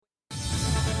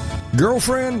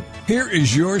Girlfriend, here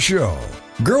is your show.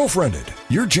 GirlfriendIT,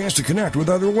 your chance to connect with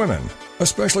other women,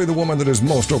 especially the woman that is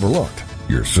most overlooked,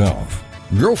 yourself.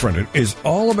 GirlfriendIT is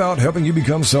all about helping you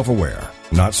become self-aware,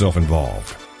 not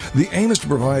self-involved. The aim is to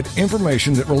provide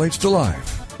information that relates to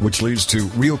life, which leads to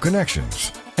real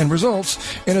connections and results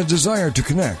in a desire to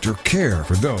connect or care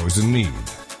for those in need.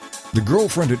 The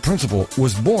GirlfriendIT principle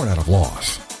was born out of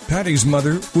loss. Patty's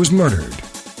mother was murdered,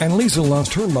 and Lisa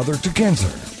lost her mother to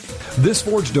cancer. This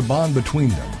forged a bond between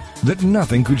them that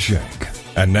nothing could shake.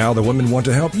 And now the women want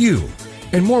to help you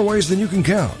in more ways than you can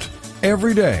count,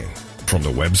 every day. From the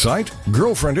website,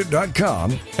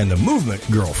 GirlfriendIT.com, and the movement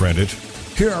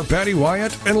GirlfriendIT, here are Patty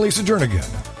Wyatt and Lisa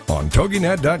Jernigan on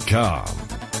TogiNet.com.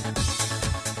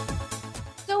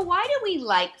 So why do we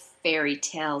like fairy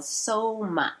tales so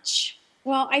much?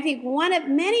 Well, I think one of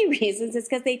many reasons is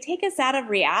because they take us out of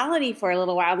reality for a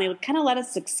little while and they kind of let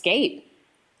us escape.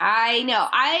 I know.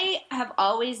 I have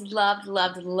always loved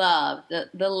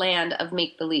the land of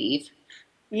make-believe.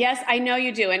 Yes, I know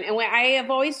you do. And I have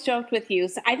always joked with you,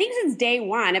 I think since day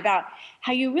one, about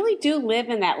how you really do live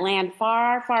in that land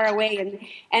far, far away.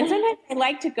 And sometimes I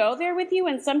like to go there with you,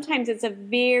 and sometimes it's a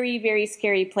very, very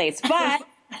scary place. But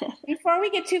before we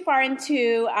get too far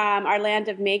into our land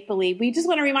of make-believe, we just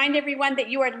want to remind everyone that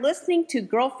you are listening to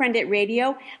Girlfriend It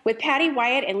Radio with Patty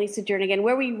Wyatt and Lisa Jernigan,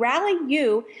 where we rally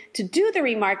you to do the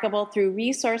remarkable through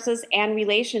resources and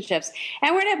relationships.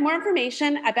 And we're going to have more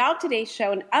information about today's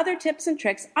show and other tips and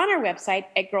tricks on our website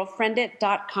at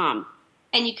GirlfriendIT.com.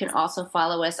 And you can also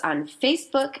follow us on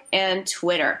Facebook and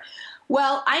Twitter.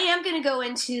 Well, I am going to go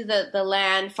into the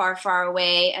land far, far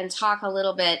away and talk a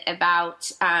little bit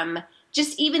about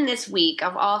just even this week,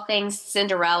 of all things,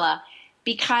 Cinderella,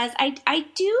 because I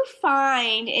do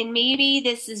find, and maybe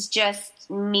this is just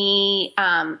me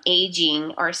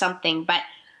aging or something, but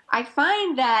I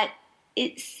find that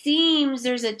it seems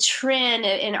there's a trend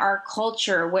in our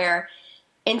culture where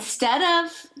instead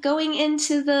of going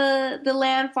into the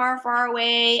land far, far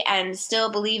away and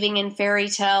still believing in fairy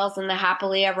tales and the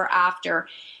happily ever after,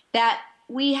 that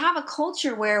we have a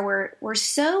culture where we're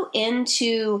so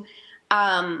into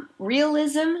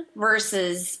realism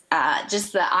versus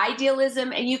just the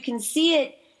idealism, and you can see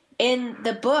it in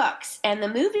the books and the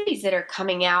movies that are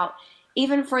coming out,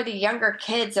 even for the younger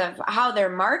kids, of how they're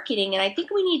marketing. And I think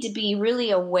we need to be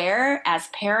really aware as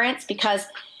parents because,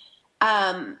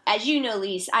 as you know,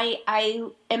 Lise, I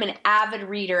am an avid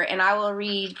reader, and I will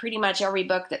read pretty much every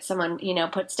book that someone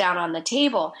puts down on the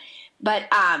table. But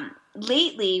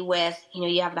lately, with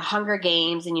you have the Hunger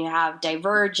Games and you have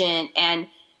Divergent, and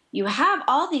you have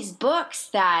all these books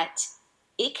that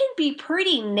it can be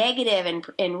pretty negative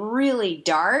and really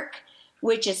dark,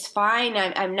 which is fine.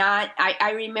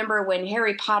 I remember when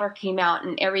Harry Potter came out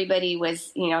and everybody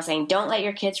was, saying, don't let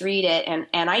your kids read it.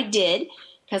 And I did,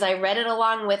 because I read it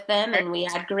along with them and we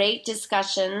had great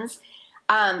discussions.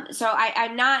 So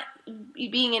I'm not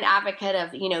being an advocate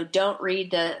of, don't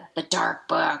read the dark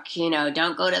book,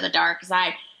 don't go to the dark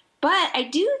side. But I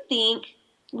do think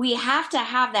we have to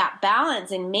have that balance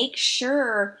and make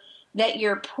sure that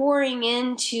you're pouring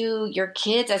into your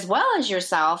kids as well as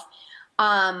yourself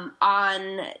on,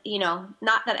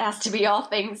 not that it has to be all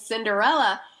things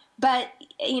Cinderella, but,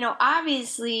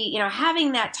 obviously,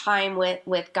 having that time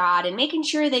with God and making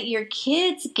sure that your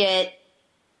kids get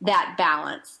that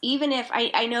balance. Even if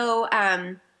I know,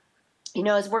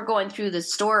 as we're going through the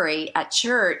story at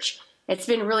church, it's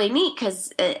been really neat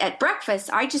because at breakfast,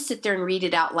 I just sit there and read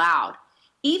it out loud.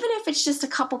 Even if it's just a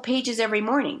couple pages every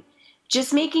morning,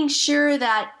 just making sure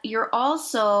that you're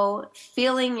also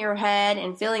filling your head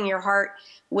and filling your heart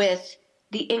with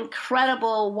the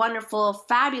incredible, wonderful,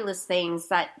 fabulous things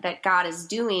that God is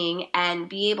doing, and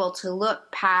be able to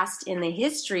look past in the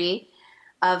history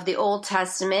of the Old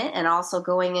Testament and also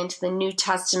going into the New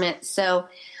Testament. So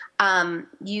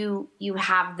you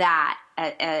have that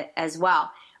as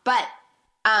well. But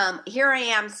here I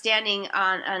am standing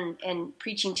on and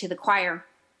preaching to the choir.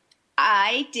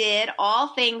 I did all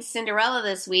things Cinderella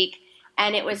this week,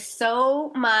 and it was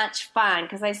so much fun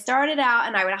because I started out,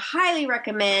 and I would highly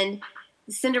recommend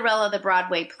Cinderella, the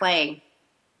Broadway play.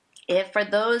 If for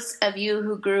those of you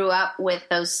who grew up with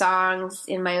those songs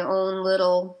in my own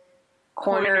little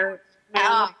corner.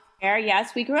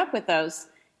 Yes, we grew up with those.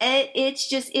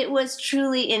 It was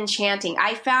truly enchanting.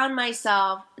 I found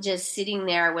myself just sitting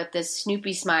there with this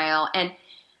Snoopy smile, and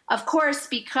of course,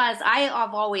 because I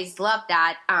have always loved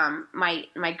that,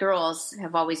 my girls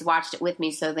have always watched it with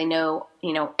me, so they know,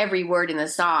 every word in the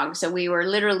song. So we were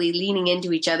literally leaning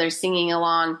into each other, singing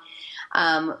along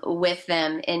with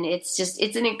them, and it's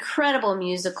an incredible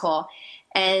musical.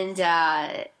 And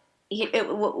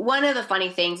one of the funny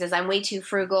things is I'm way too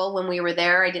frugal. When we were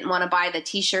there, I didn't want to buy the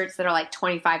t-shirts that are like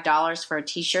 $25 for a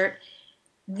t-shirt.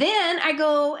 Then I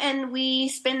go and we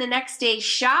spend the next day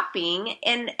shopping,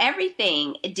 and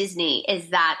everything at Disney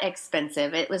is that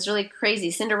expensive. It was really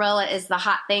crazy. Cinderella is the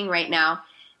hot thing right now.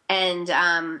 And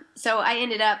so I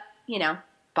ended up,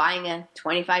 buying a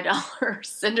 $25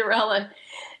 Cinderella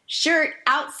shirt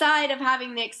outside of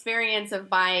having the experience of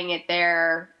buying it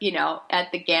there,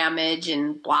 at the Gamage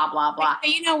and blah, blah, blah. But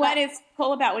you know what is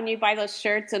cool about when you buy those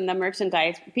shirts and the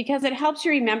merchandise? Because it helps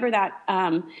you remember that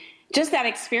just that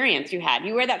experience you had.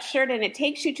 You wear that shirt and it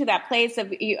takes you to that place of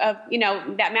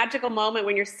that magical moment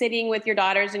when you're sitting with your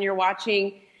daughters and you're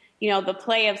watching, the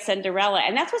play of Cinderella.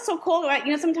 And that's what's so cool about,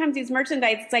 sometimes these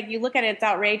merchandise, it's like you look at it, it's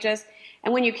outrageous.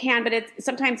 And when you can, but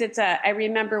sometimes it's I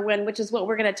remember when, which is what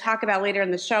we're going to talk about later in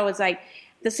the show, is like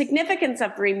the significance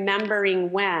of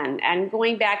remembering when and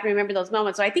going back and remember those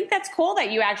moments. So I think that's cool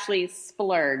that you actually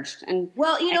splurged. And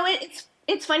well,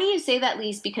 it's funny you say that,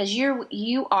 Lise, because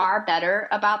you are better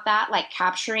about that, like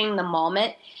capturing the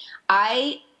moment.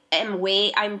 I'm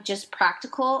just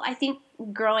practical. I think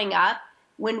growing up,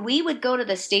 when we would go to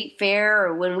the state fair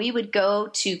or when we would go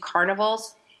to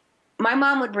carnivals, my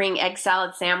mom would bring egg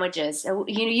salad sandwiches.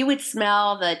 You would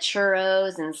smell the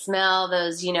churros and smell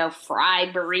those,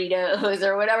 fried burritos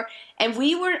or whatever. And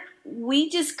we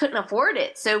just couldn't afford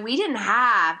it. So we didn't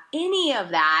have any of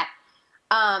that.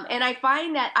 And I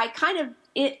find that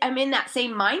I'm in that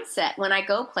same mindset when I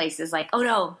go places like, oh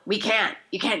no, you can't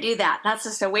do that. That's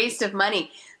just a waste of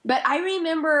money. But I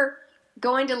remember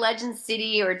going to Legend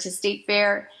City or to State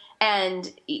Fair,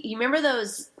 and you remember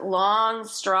those long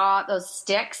those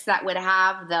sticks that would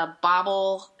have the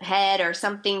bobble head or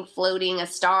something floating, a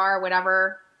star,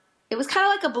 whatever. It was kind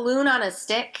of like a balloon on a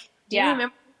stick. Do you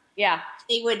remember? Yeah.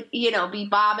 They would, be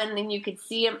bobbing and you could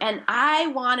see them. And I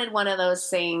wanted one of those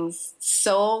things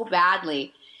so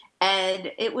badly.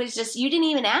 And it was just, you didn't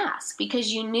even ask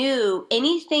because you knew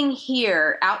anything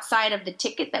here outside of the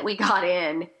ticket that we got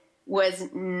in was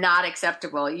not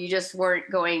acceptable. You just weren't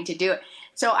going to do it.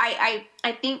 So I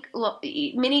think, look,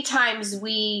 many times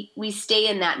we stay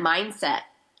in that mindset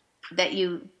that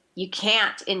you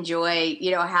can't enjoy,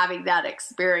 having that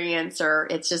experience, or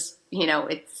it's just,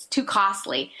 it's too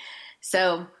costly.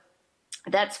 So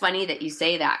that's funny that you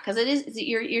say that, because it is,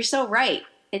 you're so right.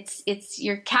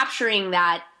 You're capturing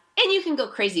that, and you can go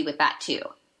crazy with that too.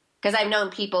 Because I've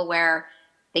known people where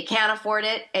they can't afford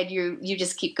it, and you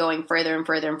just keep going further and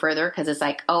further and further because it's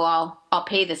like, oh, I'll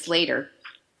pay this later.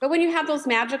 But when you have those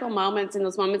magical moments and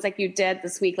those moments like you did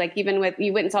this week, like even with,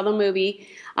 you went and saw the movie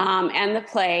and the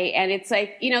play, and it's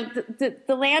like,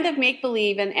 the land of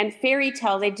make-believe and fairy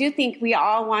tales, I do think we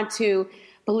all want to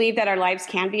believe that our lives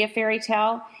can be a fairy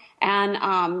tale. And,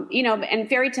 and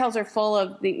fairy tales are full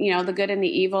of the good and the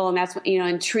evil, and that's,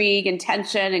 intrigue and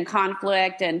tension and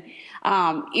conflict and,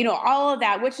 all of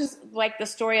that, which is like the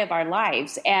story of our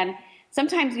lives. And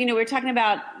sometimes, we were talking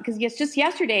about, because just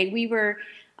yesterday we were,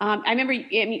 I remember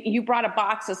you brought a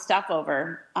box of stuff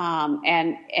over,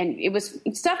 and it was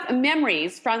stuff,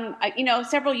 memories from,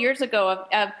 several years ago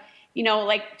of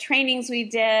like trainings we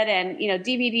did and,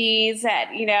 DVDs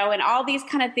and all these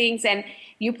kind of things. And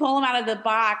you pull them out of the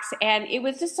box, and it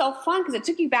was just so fun because it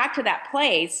took you back to that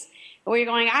place where you're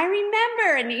going, I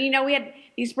remember. And, we had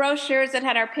these brochures that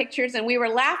had our pictures, and we were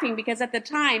laughing because at the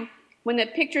time when the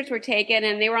pictures were taken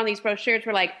and they were on these brochures,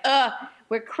 we're like,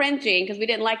 we're cringing because we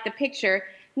didn't like the picture.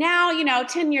 Now,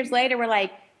 10 years later, we're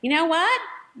like, you know what?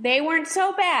 They weren't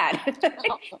so bad.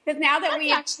 Because now that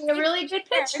we actually a really good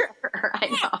picture. I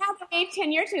know. Now that we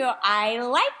 10 years ago, I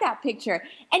like that picture.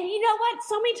 And you know what?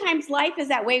 So many times life is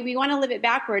that way. We want to live it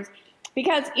backwards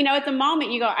because, at the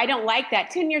moment you go, I don't like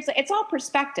that. 10 years, it's all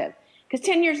perspective. Because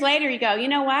 10 years later you go, you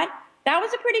know what? That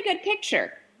was a pretty good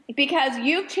picture because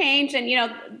you've changed and,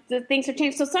 the things have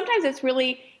changed. So sometimes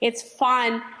it's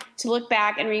fun to look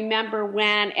back and remember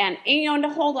when and to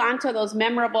hold on to those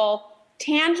memorable,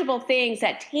 tangible things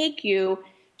that take you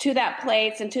to that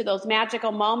place and to those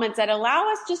magical moments that allow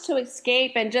us just to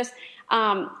escape and just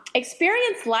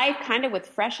experience life kind of with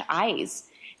fresh eyes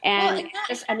and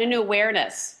just a new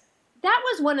awareness. That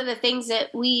was one of the things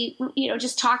that we,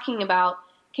 just talking about,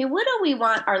 okay, what do we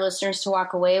want our listeners to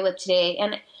walk away with today?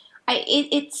 And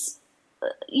it's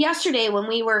yesterday when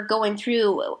we were going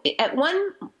through, at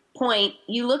one point,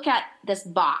 you look at this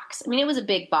box. I mean, it was a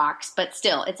big box, but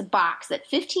still, it's a box that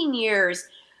 15 years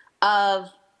of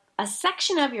a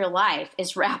section of your life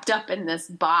is wrapped up in this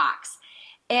box.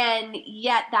 And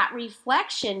yet that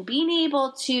reflection, being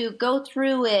able to go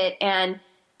through it and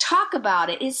talk about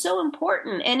it is so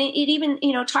important. And it even,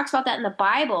 talks about that in the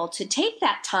Bible, to take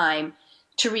that time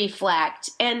to reflect.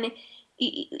 And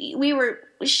we were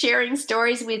sharing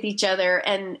stories with each other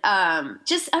and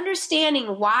just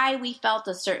understanding why we felt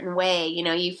a certain way.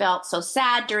 You felt so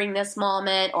sad during this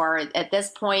moment, or at this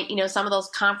point, some of those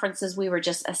conferences we were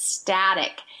just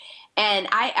ecstatic. And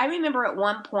I remember at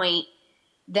one point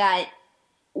that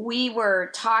we were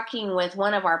talking with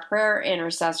one of our prayer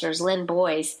intercessors, Lynn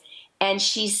Boyce, and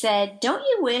she said, don't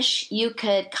you wish you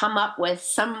could come up with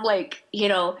some,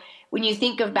 when you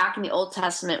think of back in the Old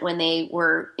Testament when they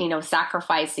were,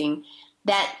 sacrificing,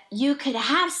 that you could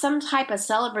have some type of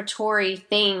celebratory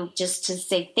thing just to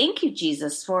say, thank you,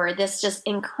 Jesus, for this just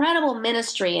incredible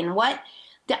ministry and what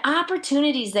the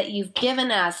opportunities that you've given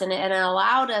us and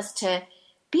allowed us to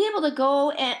be able to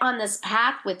go on this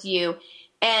path with you,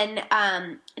 and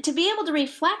to be able to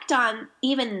reflect on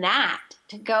even that,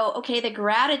 to go, okay, the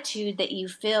gratitude that you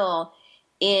feel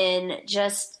in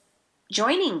just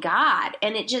joining God.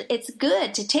 And it's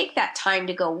good to take that time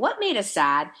to go, what made us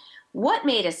sad? What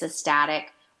made us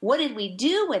ecstatic? What did we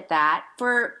do with that?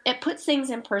 It puts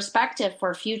things in perspective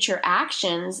for future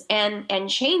actions and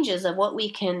changes of what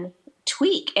we can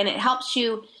tweak. And it helps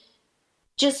you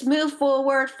just move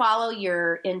forward, follow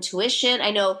your intuition.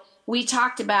 I know we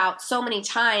talked about so many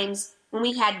times when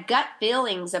we had gut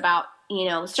feelings about,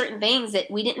 certain things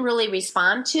that we didn't really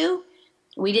respond to.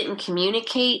 We didn't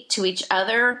communicate to each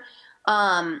other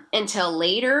until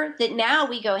later, that now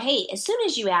we go, hey, as soon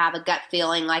as you have a gut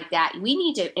feeling like that, we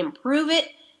need to improve it,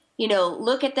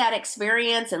 look at that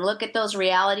experience and look at those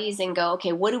realities and go,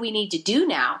 okay, what do we need to do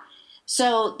now?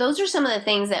 So those are some of the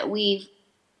things that we've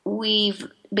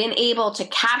been able to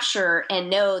capture and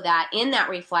know that in that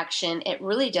reflection, it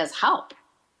really does help.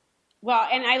 Well,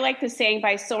 and I like the saying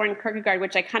by Soren Kierkegaard,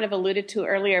 which I kind of alluded to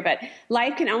earlier, but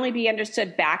life can only be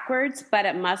understood backwards, but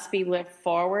it must be lived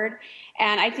forward.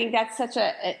 And I think that's such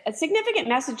a significant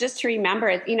message just to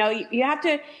remember. You have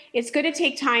to, it's good to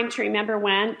take time to remember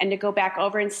when and to go back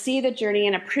over and see the journey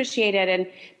and appreciate it and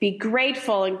be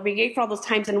grateful all those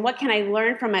times. And what can I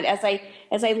learn from it as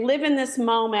I live in this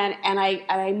moment and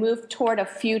I move toward a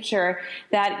future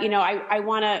that, I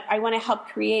want to help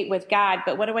create with God,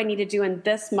 but what do I need to do in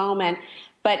this moment?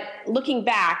 But looking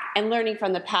back and learning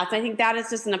from the past, I think that is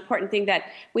just an important thing that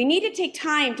we need to take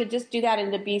time to just do that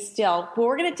and to be still. But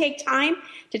we're going to take time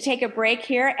to take a break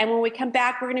here. And when we come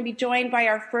back, we're going to be joined by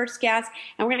our first guest,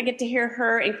 and we're going to get to hear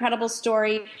her incredible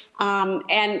story and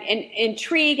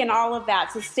intrigue and all of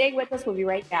that. So stay with us. We'll be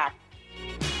right back.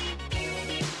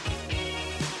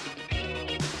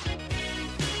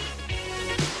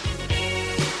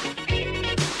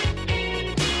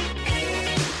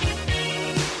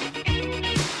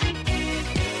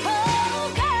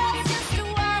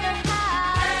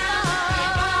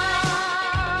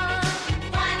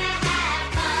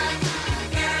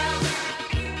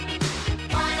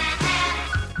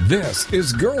 This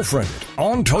is GirlfriendIT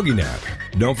on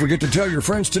TogiNet. Don't forget to tell your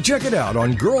friends to check it out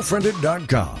on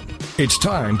GirlfriendIT.com. It's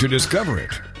time to discover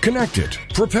it, connect it,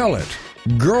 propel it,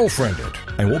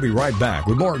 GirlfriendIT. And we'll be right back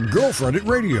with more GirlfriendIT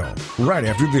Radio right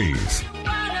after these.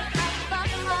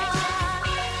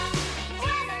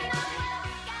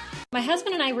 My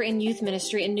husband and I were in youth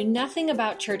ministry and knew nothing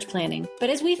about church planning. But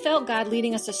as we felt God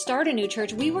leading us to start a new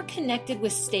church, we were connected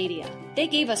with Stadia. They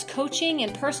gave us coaching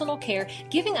and personal care,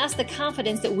 giving us the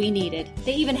confidence that we needed.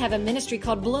 They even have a ministry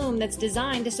called Bloom that's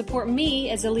designed to support me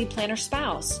as a lead planner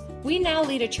spouse. We now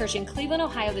lead a church in Cleveland,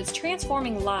 Ohio that's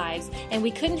transforming lives, and we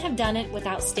couldn't have done it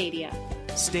without Stadia.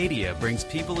 Stadia brings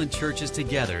people and churches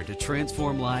together to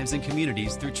transform lives and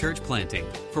communities through church planting.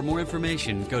 For more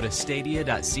information, go to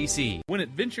stadia.cc. When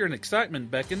adventure and excitement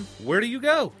beckon, where do you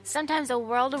go? Sometimes a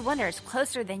world of wonder is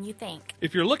closer than you think.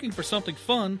 If you're looking for something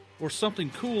fun or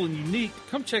something cool and unique,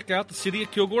 come check out the city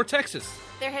of Kilgore, Texas.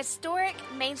 Their historic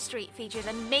Main Street features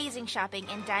amazing shopping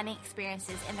and dining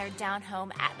experiences in their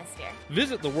down-home atmosphere.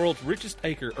 Visit the world's richest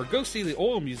acre or go see the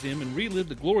oil museum and relive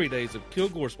the glory days of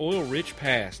Kilgore's oil-rich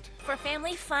past. For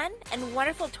family fun and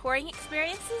wonderful touring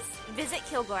experiences, visit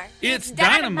Kilgore. It's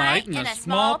dynamite in a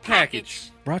small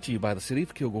package. Brought to you by the City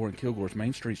of Kilgore and Kilgore's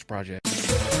Main Streets Project.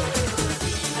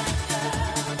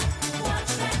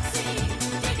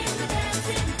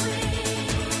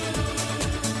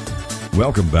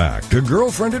 Welcome back to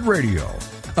GirlfriendIT Radio.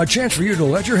 A chance for you to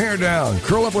let your hair down,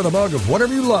 curl up with a mug of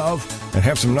whatever you love, and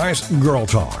have some nice girl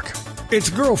talk. It's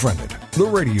GirlfriendIT, the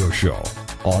radio show,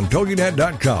 on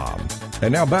TogiNet.com.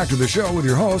 And now back to the show with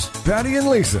your hosts, Patty and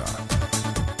Lisa.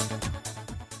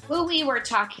 Well, we were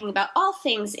talking about all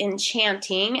things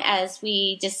enchanting as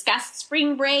we discussed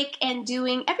spring break and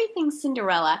doing everything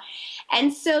Cinderella.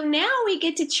 And so now we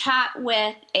get to chat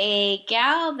with a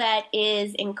gal that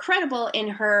is incredible in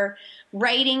her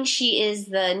writing. She is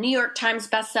the New York Times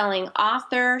bestselling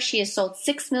author. She has sold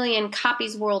 6 million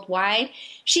copies worldwide.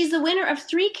 She's the winner of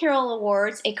 3 Carol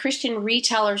Awards, a Christian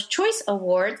Retailer's Choice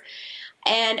Award,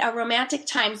 and a Romantic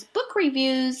Times Book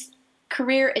Reviews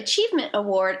Career Achievement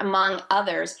Award, among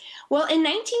others. Well, in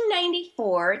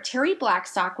 1994, Terri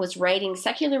Blackstock was writing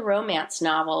secular romance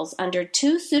novels under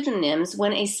 2 pseudonyms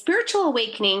when a spiritual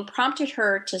awakening prompted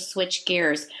her to switch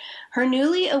gears. Her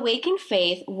newly awakened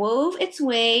faith wove its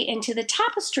way into the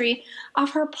tapestry of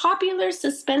her popular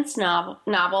suspense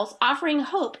novels, offering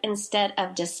hope instead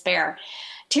of despair.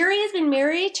 Terri has been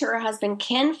married to her husband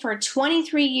Ken for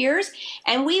 23 years,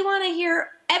 and we want to hear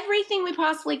everything we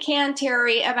possibly can,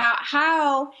 Terri, about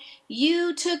how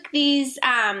you took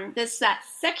that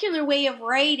secular way of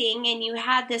writing and you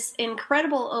had this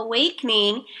incredible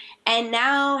awakening, and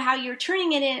now how you're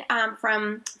turning it in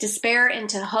from despair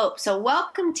into hope. So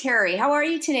welcome, Terri. How are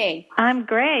you today? I'm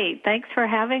great. Thanks for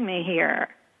having me here.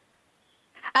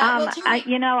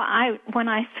 Terri, when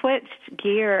I switched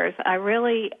gears, I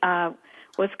really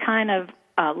was kind of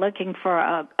looking for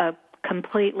a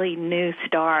completely new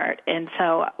start. And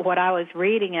so what I was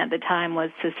reading at the time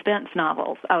was suspense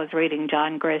novels. I was reading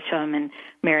John Grisham and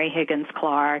Mary Higgins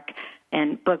Clark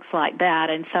and books like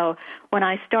that. And so when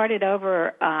I started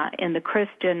over in the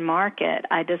Christian market,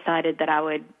 I decided that I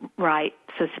would write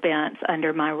suspense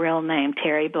under my real name,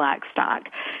 Terri Blackstock.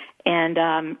 And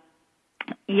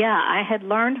I had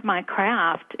learned my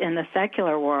craft in the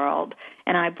secular world,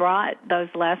 and I brought those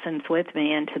lessons with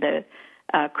me into the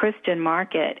Christian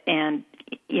market. And,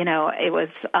 it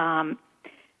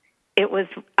was,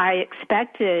 I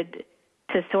expected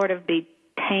to sort of be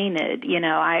tainted.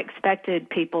 I expected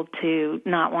people to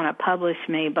not want to publish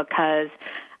me because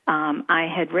I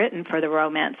had written for the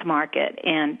romance market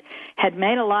and had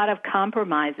made a lot of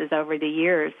compromises over the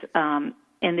years in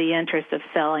the interest of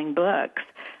selling books.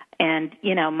 And,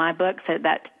 my books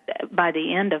by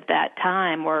the end of that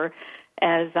time were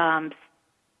as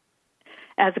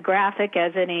graphic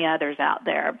as any others out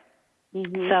there.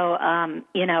 Mm-hmm. So,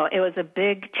 it was a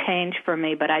big change for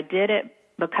me, but I did it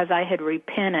because I had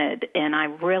repented and I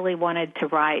really wanted to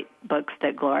write books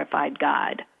that glorified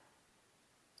God.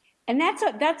 And that's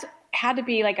had to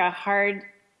be like a hard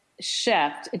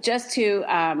shift just to,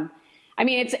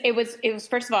 it was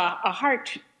first of all, a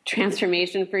heart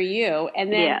transformation for you.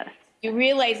 And then yes. You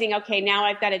realizing, okay, now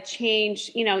I've got to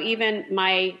change, even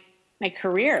my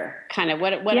career, kind of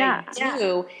what I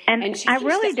do. And I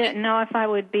really didn't know if I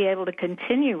would be able to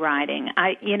continue writing.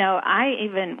 I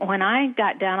even, when I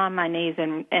got down on my knees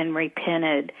and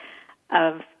repented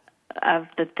of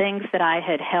the things that I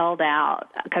had held out,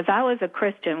 because I was a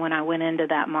Christian when I went into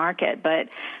that market, but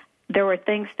there were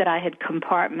things that I had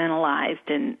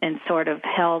compartmentalized and sort of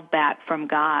held back from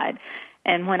God.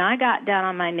 And when I got down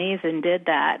on my knees and did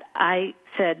that, I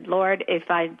said, Lord, if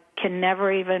I can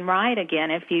never even write again,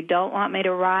 if you don't want me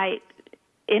to write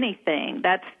anything,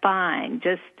 that's fine.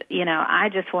 Just, I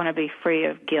just want to be free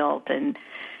of guilt and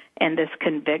this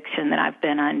conviction that I've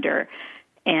been under.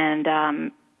 And,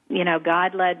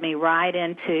 God led me right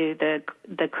into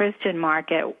the Christian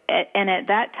market. And at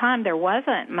that time, there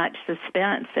wasn't much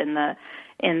suspense in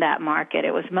that market.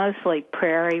 It was mostly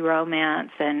prairie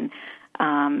romance and,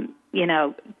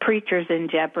 preachers in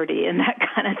jeopardy and that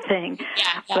kind of thing.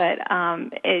 Yeah.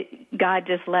 But God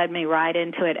just led me right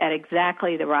into it at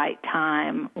exactly the right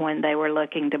time when they were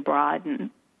looking to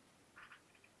broaden.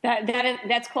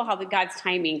 That's cool how God's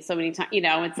timing so many times,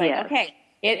 it's like, yes. Okay,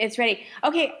 it's ready.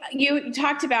 Okay, you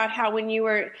talked about how when you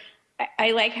were,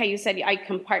 I like how you said I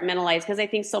compartmentalize, because I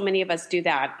think so many of us do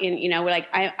that. We're like,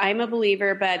 I'm a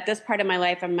believer, but this part of my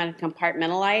life I'm going to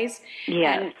compartmentalize.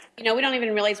 Yes. And, we don't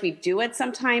even realize we do it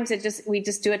sometimes. We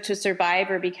just do it to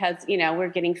survive, or because, we're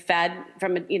getting fed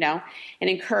from it, and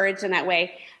encouraged in that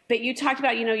way. But you talked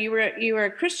about, you were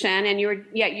a Christian and you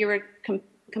were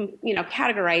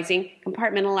categorizing,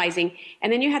 compartmentalizing,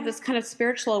 and then you had this kind of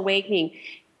spiritual awakening.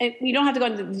 And you don't have to go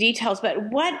into the details, but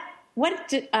what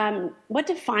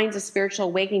defines a spiritual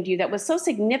awakening to you that was so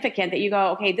significant that you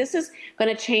go, okay, this is going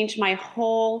to change my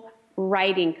whole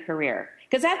writing career?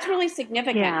 Because that's really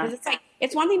significant. Because it's like,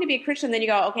 it's one thing to be a Christian, then you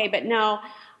go, okay, but no,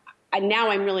 now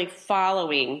I'm really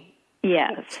following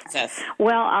Yes.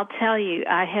 Well, I'll tell you,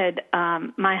 I had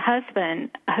my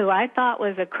husband, who I thought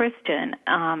was a Christian,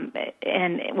 and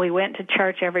we went to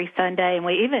church every Sunday, and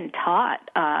we even taught,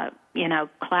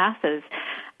 classes.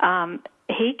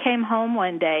 He came home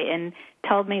one day and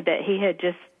told me that he had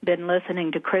just been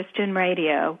listening to Christian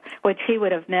radio, which he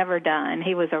would have never done.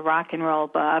 He was a rock and roll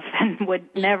buff and would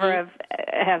never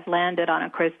have landed on a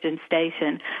Christian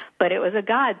station. But it was a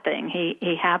God thing.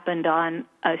 He happened on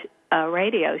a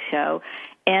radio show,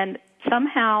 and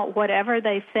somehow whatever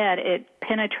they said, it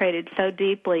penetrated so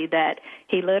deeply that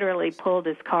he literally pulled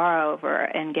his car over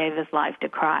and gave his life to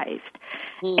Christ.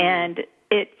 And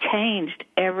it changed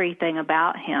everything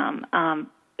about him.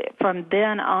 From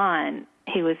then on,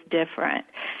 he was different.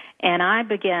 And I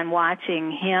began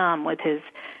watching him with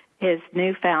his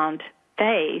newfound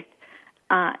faith,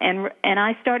 and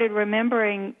I started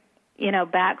remembering,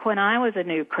 back when I was a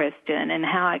new Christian and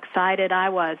how excited I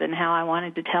was and how I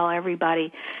wanted to tell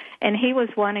everybody. And he was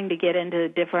wanting to get into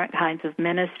different kinds of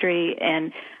ministry,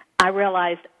 and I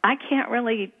realized I can't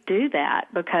really do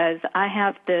that because I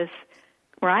have this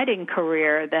writing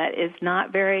career that is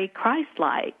not very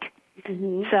Christ-like.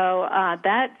 So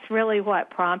that's really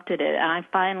what prompted it. And I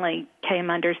finally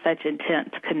came under such intense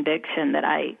conviction that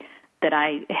I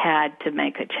had to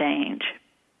make a change.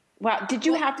 Wow. Did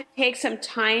you have to take some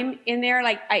time in there?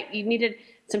 You needed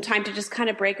some time to just kind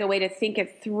of break away to think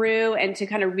it through and to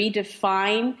kind of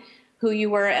redefine who you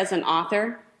were as an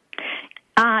author?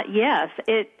 Yes.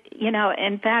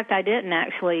 In fact, I didn't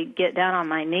actually get down on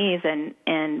my knees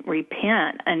and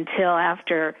repent until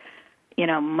after,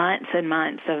 months and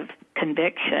months of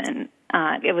conviction.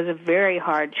 It was a very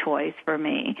hard choice for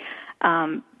me.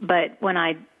 But when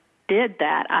I did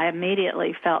that, I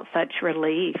immediately felt such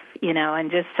relief,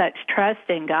 and just such trust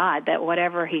in God that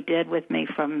whatever he did with me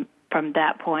from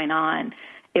that point on,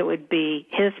 it would be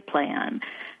his plan.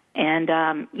 And,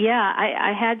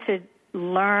 I had to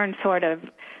learn sort of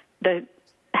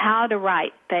how to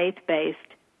write faith-based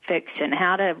fiction,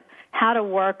 how to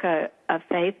work a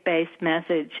faith-based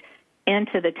message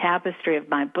into the tapestry of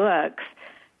my books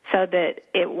so that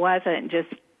it wasn't just,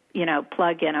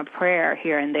 plug in a prayer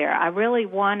here and there. I really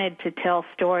wanted to tell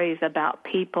stories about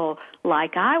people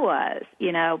like I was,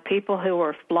 people who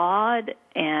were flawed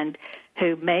and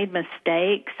who made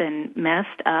mistakes and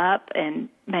messed up and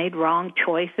made wrong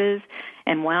choices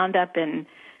and wound up in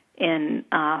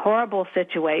horrible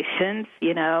situations,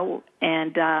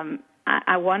 and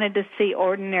I wanted to see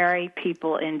ordinary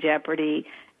people in jeopardy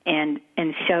and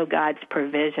show God's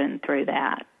provision through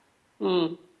that.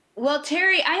 Well,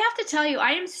 Terri, I have to tell you,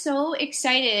 I am so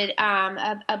excited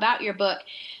about your book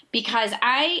because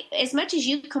as much as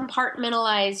you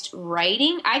compartmentalized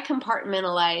writing, I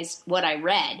compartmentalized what I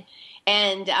read.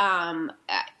 And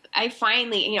I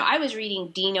finally, I was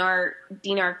reading Dinar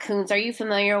Koontz. Are you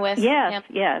familiar with him?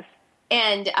 Yes.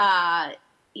 And,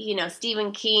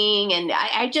 Stephen King. And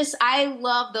I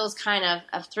love those kind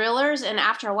of thrillers. And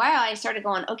after a while, I started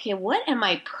going, okay, what am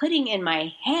I putting in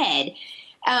my head?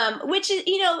 Which is,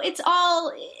 it's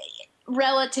all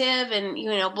relative and,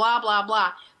 blah, blah,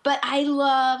 blah. But I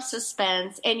love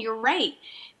suspense. And you're right.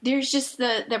 There's just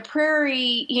the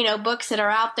prairie, books that are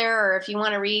out there, or if you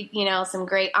want to read, some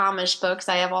great Amish books,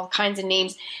 I have all kinds of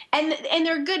names, and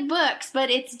they're good books,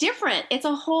 but it's different. It's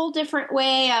a whole different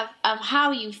way of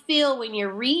how you feel when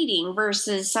you're reading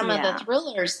versus some of the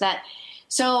thrillers that.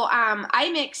 So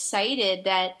I'm excited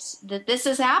that this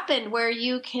has happened where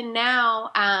you can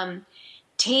now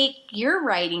take your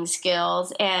writing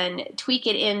skills and tweak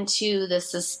it into the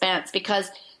suspense,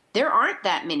 because there aren't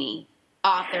that many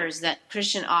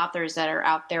Christian authors that are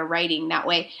out there writing that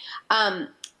way.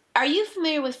 Are you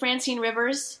familiar with Francine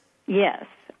Rivers? Yes.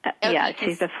 Okay,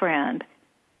 she's a friend.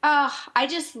 Oh, I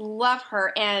just love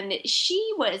her. And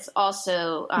she was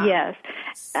also... yes.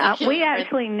 We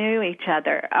actually knew each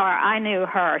other, or I knew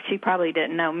her. She probably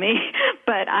didn't know me,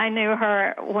 but I knew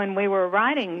her when we were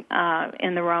writing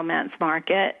in the romance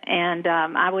market, and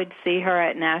I would see her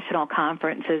at national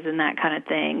conferences and that kind of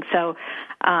thing. So,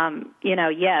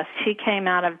 yes, she came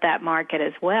out of that market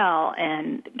as well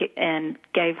and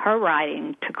gave her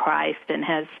writing to Christ and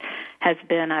has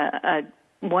been a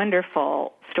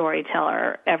wonderful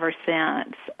storyteller ever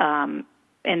since.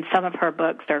 And some of her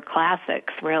books are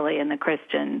classics, really, in the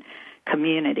Christian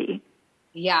community.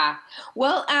 Yeah.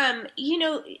 Well,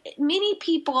 many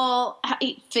people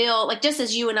feel like, just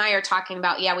as you and I are talking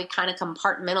about, we kind of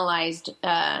compartmentalized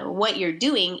what you're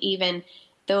doing, even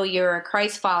though you're a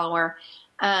Christ follower.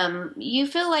 You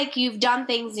feel like you've done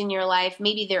things in your life,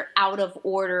 maybe they're out of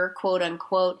order, quote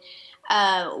unquote.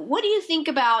 What do you think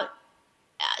about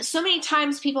so many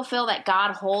times people feel that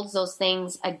God holds those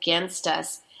things against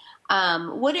us?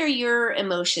 What are your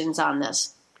emotions on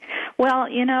this? Well,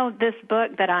 this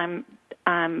book that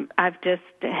I've just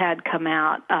had come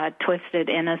out, Twisted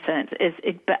Innocence, is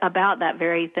about that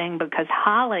very thing, because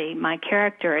Holly, my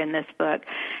character in this book,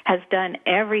 has done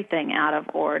everything out of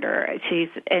order. She's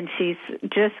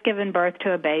just given birth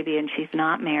to a baby, and she's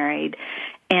not married.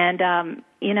 And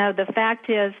the fact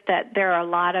is that there are a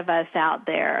lot of us out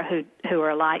there who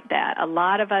are like that. A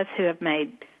lot of us who have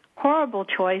made horrible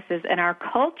choices, and our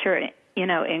culture,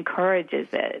 encourages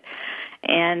it.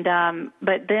 And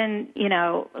but then,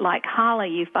 like Holly,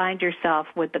 you find yourself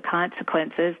with the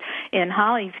consequences. In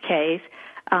Holly's case,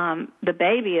 the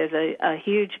baby is a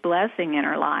huge blessing in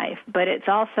her life, but it's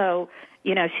also,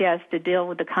 she has to deal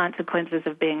with the consequences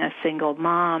of being a single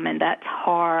mom, and that's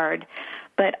hard.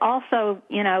 But also,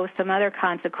 some other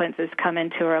consequences come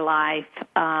into her life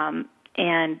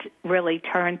and really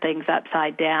turn things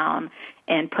upside down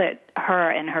and put her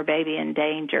and her baby in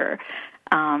danger.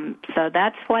 So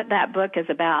that's what that book is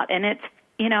about. And it's,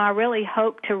 I really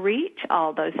hope to reach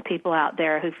all those people out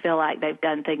there who feel like they've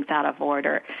done things out of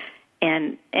order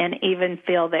and even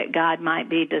feel that God might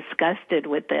be disgusted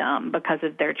with them because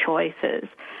of their choices.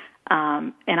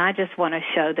 And I just want to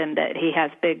show them that He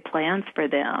has big plans for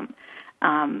them.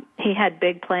 He had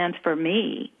big plans for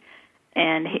me,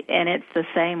 and it's the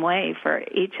same way for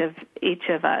each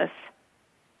of us.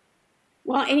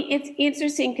 Well, and it's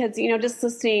interesting because, just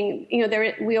listening,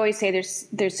 we always say there's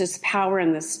this power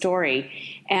in the story.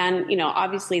 And,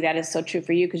 obviously that is so true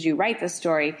for you because you write the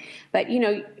story. But,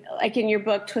 like in your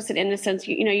book, Twisted Innocence,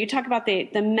 you talk about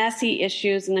the messy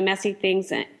issues and the messy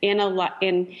things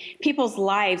in people's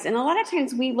lives. And a lot of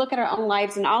times we look at our own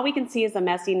lives and all we can see is the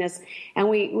messiness. And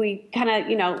we kind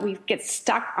of, we get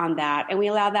stuck on that and we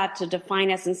allow that to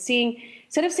define us, and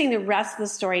instead of seeing the rest of the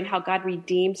story and how God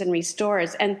redeems and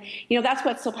restores. And, that's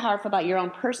what's so powerful about your own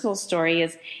personal story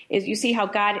is you see how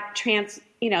God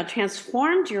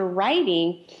transformed your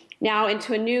writing now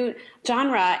into a new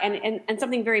genre and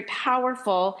something very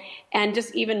powerful and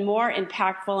just even more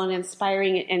impactful and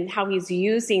inspiring, and how He's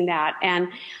using that. And,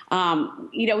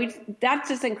 that's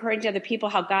just encouraging other people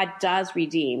how God does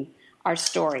redeem our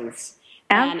stories.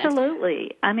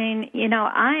 Absolutely. I mean,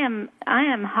 I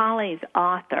am Holly's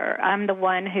author. I'm the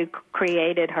one who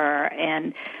created her,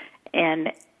 and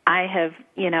I have,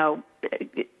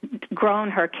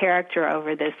 grown her character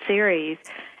over this series.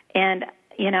 And,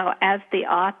 as the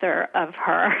author of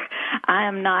her, I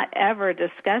am not ever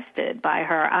disgusted by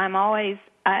her. I'm always,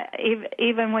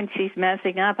 even when she's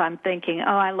messing up, I'm thinking,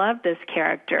 oh, I love this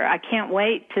character. I can't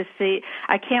wait to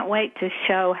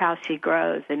show how she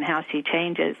grows and how she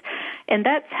changes. And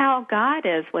that's how God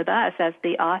is with us as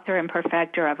the author and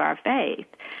perfecter of our faith.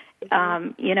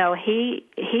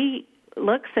 He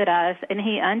looks at us and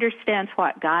He understands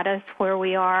what got us where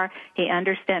we are. He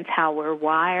understands how we're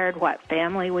wired, what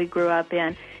family we grew up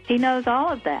in. He knows all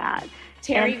of that.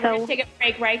 Terri, we're going to take a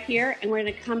break right here, and we're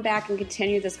going to come back and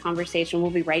continue this conversation.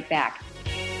 We'll be right back.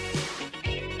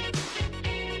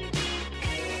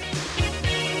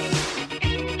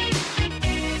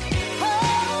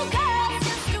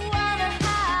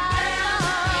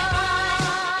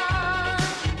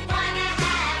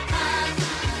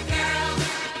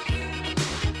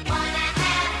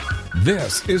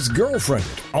 This is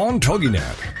GirlfriendIT on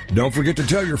TogiNet. Don't forget to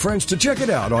tell your friends to check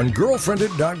it out on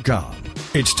GirlfriendIT.com.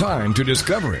 It's time to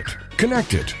discover it,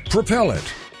 connect it, propel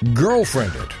it,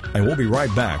 GirlfriendIT. And we'll be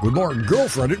right back with more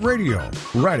GirlfriendIT Radio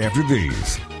right after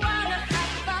these.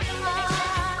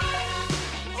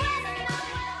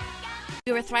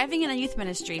 We were thriving in a youth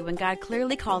ministry when God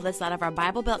clearly called us out of our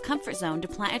Bible Belt comfort zone to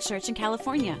plant a church in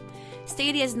California.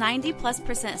 Stadia's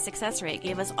 90+% success rate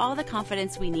gave us all the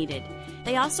confidence we needed.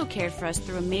 They also cared for us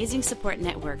through amazing support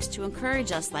networks to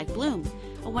encourage us, like Bloom,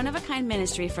 a one-of-a-kind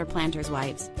ministry for planters'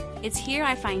 wives. It's here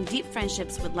I find deep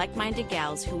friendships with like-minded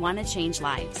gals who want to change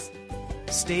lives.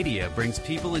 Stadia brings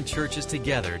people and churches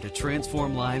together to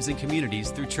transform lives and communities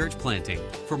through church planting.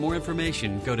 For more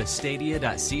information, go to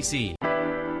stadia.cc.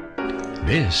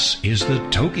 This is the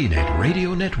TogiNet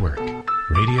Radio Network,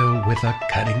 radio with a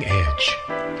cutting edge.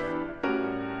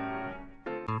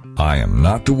 I am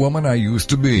not the woman I used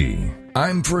to be.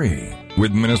 I'm free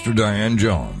with Minister Diane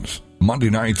Jones.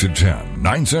 Monday nights at 10,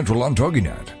 9 Central on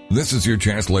TogiNet. This is your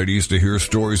chance, ladies, to hear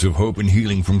stories of hope and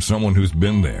healing from someone who's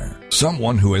been there.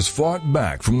 Someone who has fought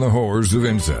back from the horrors of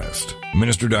incest.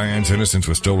 Minister Diane's innocence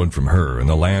was stolen from her in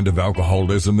the land of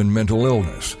alcoholism and mental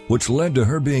illness, which led to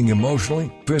her being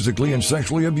emotionally, physically, and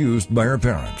sexually abused by her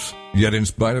parents. Yet in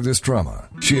spite of this trauma,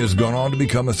 she has gone on to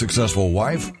become a successful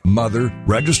wife, mother,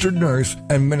 registered nurse,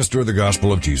 and minister of the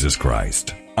gospel of Jesus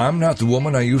Christ. I'm not the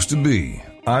woman I used to be.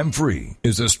 I'm Free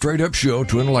is a straight-up show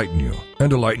to enlighten you and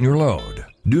to lighten your load.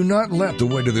 Do not let the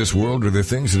weight of this world or the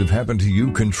things that have happened to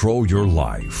you control your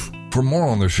life. For more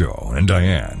on the show and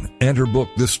Diane and her book,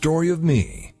 The Story of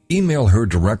Me, email her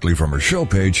directly from her show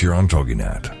page here on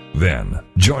TogiNet. Then,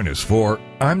 join us for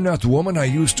I'm Not the Woman I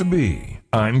Used to Be,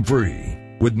 I'm Free,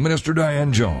 with Minister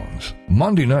Diane Jones,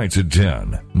 Monday nights at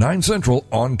 10, 9 Central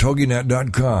on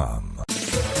TogiNet.com.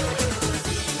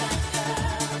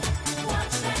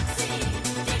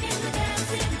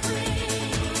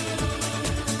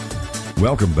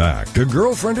 Welcome back to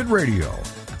GirlfriendIT Radio,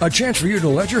 a chance for you to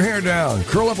let your hair down,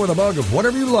 curl up with a mug of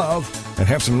whatever you love, and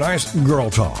have some nice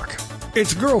girl talk.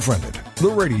 It's GirlfriendIT,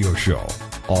 the radio show,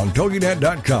 on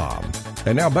TogiNet.com.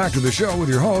 And now back to the show with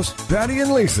your hosts, Patty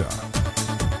and Lisa.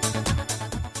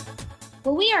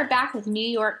 Well, we are back with New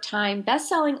York Times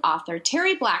bestselling author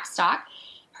Terri Blackstock.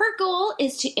 Her goal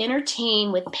is to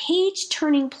entertain with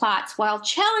page-turning plots while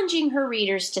challenging her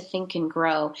readers to think and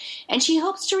grow. And she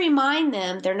hopes to remind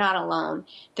them they're not alone.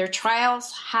 Their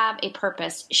trials have a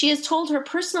purpose. She has told her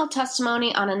personal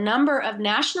testimony on a number of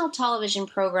national television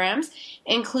programs,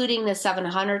 including the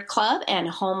 700 Club and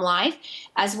Home Life,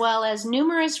 as well as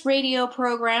numerous radio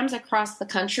programs across the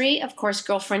country. Of course,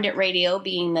 GirlfriendIT Radio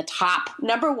being the top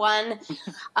number one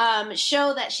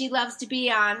show that she loves to be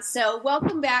on. So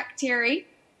welcome back, Terri.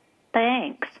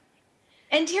 Thanks.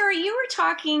 And Terri, you were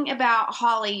talking about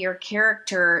Holly, your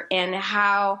character, and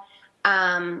how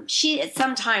she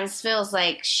sometimes feels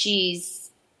like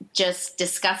she's just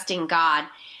disgusting God.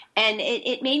 And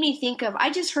it made me think of,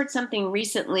 I just heard something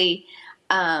recently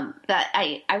that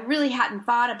I really hadn't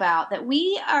thought about, that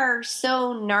we are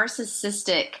so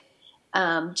narcissistic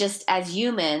just as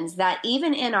humans that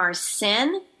even in our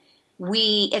sin,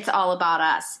 it's all about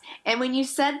us. And when you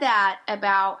said that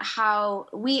about how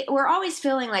we're always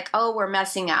feeling like, oh, we're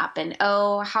messing up, and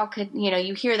oh, how could,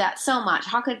 you hear that so much.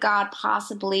 How could God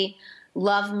possibly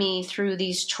love me through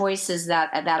these choices that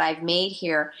I've made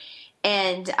here?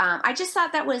 And I just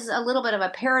thought that was a little bit of a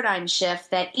paradigm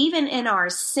shift, that even in our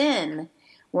sin,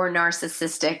 we're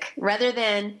narcissistic, rather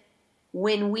than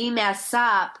when we mess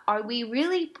up, are we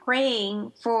really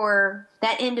praying for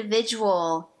that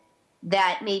individual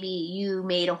that maybe you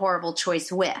made a horrible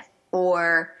choice with,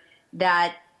 or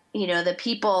that, the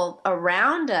people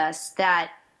around us that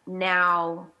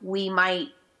now we might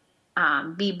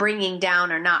be bringing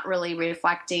down or not really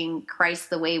reflecting Christ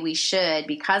the way we should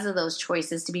because of those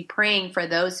choices, to be praying for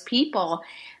those people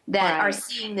that are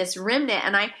seeing this remnant.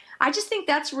 And I just think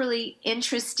that's really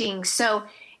interesting. So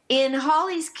in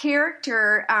Holly's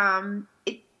character,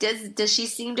 does she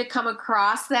seem to come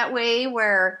across that way,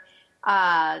 where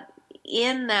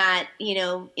in that,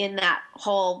 in that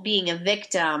whole being a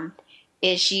victim,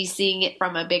 is she seeing it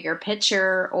from a bigger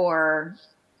picture, or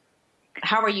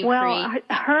how are you? Well,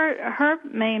 her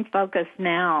main focus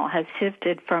now has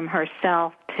shifted from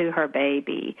herself to her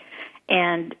baby.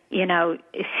 And,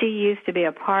 she used to be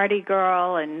a party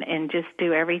girl and just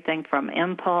do everything from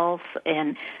impulse.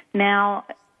 And now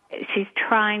she's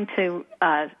trying to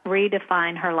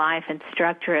redefine her life and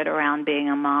structure it around being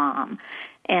a mom.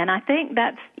 And I think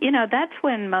that's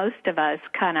when most of us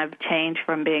kind of change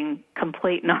from being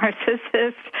complete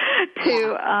narcissists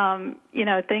to,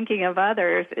 thinking of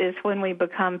others, is when we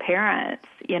become parents,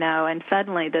 and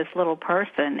suddenly this little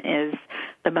person is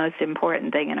the most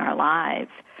important thing in our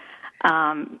lives.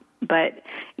 But,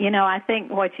 I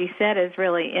think what you said is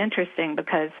really interesting,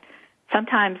 because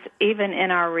sometimes even in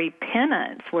our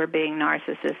repentance, we're being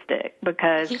narcissistic,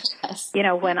 because,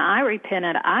 when I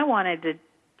repented, I wanted to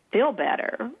feel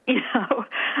better.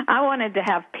 I wanted to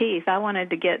have peace. I wanted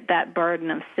to get that burden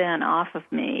of sin off of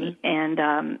me. And,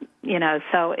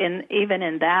 so even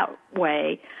in that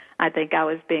way, I think I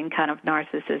was being kind of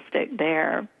narcissistic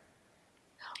there.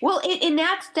 Well, and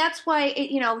that's why,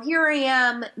 here I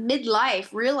am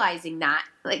midlife realizing that.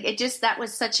 Like, that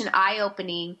was such an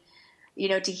eye-opening,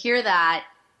 to hear that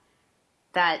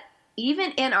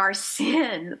even in our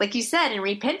sin, like you said, in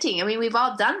repenting, I mean, we've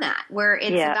all done that, where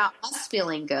it's about us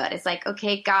feeling good. It's like,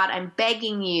 okay, God, I'm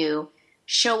begging you,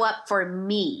 show up for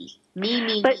me.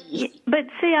 Me. But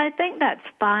see, I think that's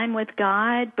fine with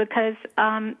God, because,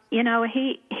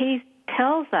 he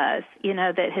tells us,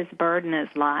 that his burden is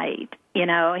light.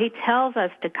 He tells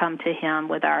us to come to him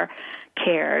with our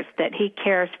cares, that he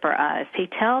cares for us. He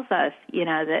tells us,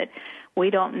 that we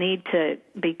don't need to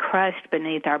be crushed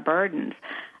beneath our burdens.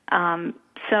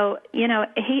 So,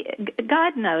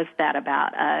 God knows that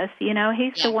about us.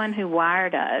 He's the one who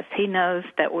wired us. He knows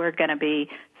that we're going to be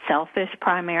selfish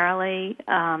primarily.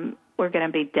 We're going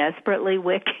to be desperately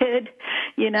wicked.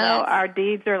 Our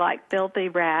deeds are like filthy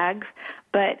rags.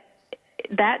 But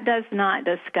that does not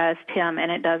disgust him,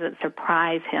 and it doesn't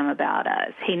surprise him about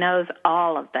us. He knows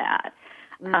all of that.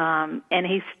 And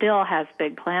he still has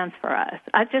big plans for us.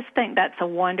 I just think that's a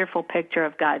wonderful picture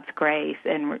of God's grace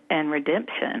and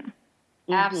redemption.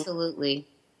 Absolutely.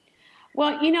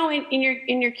 Well, you know, in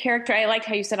your character, I like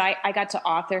how you said I got to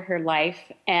author her life,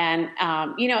 and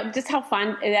you know, just how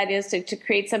fun that is to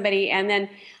create somebody, and then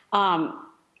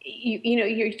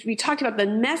we talked about the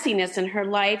messiness in her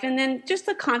life, and then just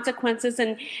the consequences,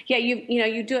 and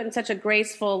you do it in such a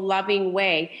graceful, loving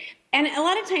way. And a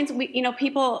lot of times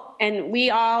people, and we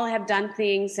all have done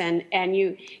things, and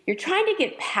you're trying to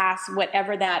get past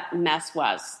whatever that mess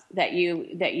was that used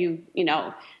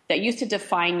to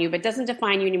define you, but doesn't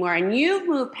define you anymore. And you've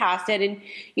moved past it, and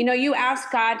you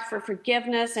ask God for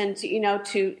forgiveness and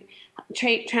to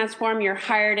transform your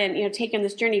heart and take on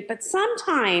this journey. But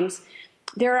sometimes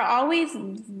there are always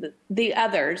the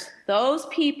others, those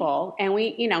people, and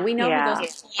we know who those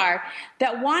people are,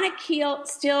 that want to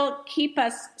still keep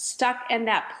us stuck in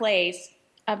that place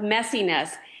of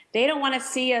messiness. They don't want to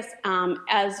see us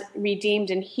as redeemed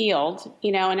and healed,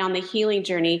 and on the healing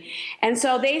journey. And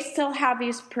so they still have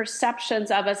these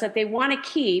perceptions of us that they want to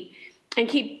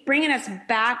keep bringing us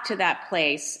back to that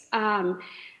place.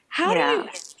 How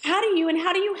do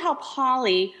you help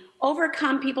Holly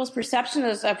overcome people's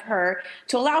perceptions of her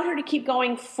to allow her to keep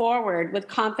going forward with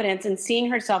confidence and seeing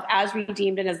herself as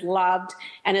redeemed and as loved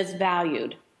and as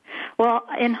valued? Well,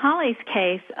 in Holly's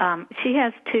case, she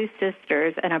has two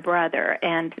sisters and a brother,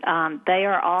 and they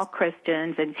are all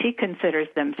Christians, and she considers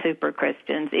them super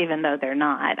Christians, even though they're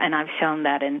not. And I've shown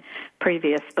that in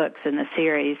previous books in the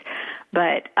series.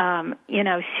 But,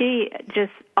 she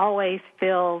just always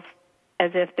feels as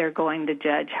if they're going to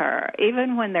judge her.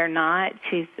 Even when they're not,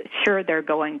 she's sure they're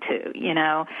going to,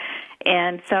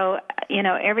 And so,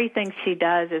 everything she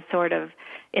does is sort of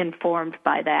informed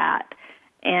by that.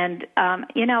 And,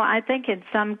 I think in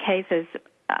some cases,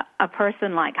 a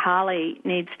person like Holly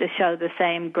needs to show the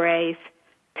same grace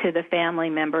to the family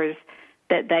members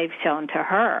that they've shown to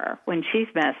her when she's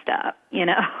messed up,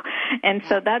 And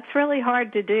so that's really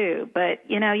hard to do. But,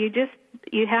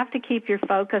 you have to keep your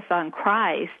focus on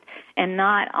Christ and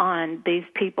not on these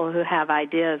people who have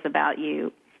ideas about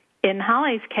you. In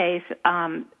Holly's case,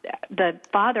 the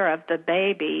father of the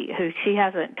baby, who she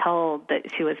hasn't told that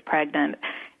she was pregnant,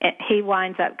 he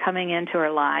winds up coming into her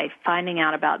life, finding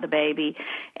out about the baby,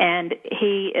 and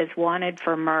he is wanted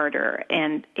for murder.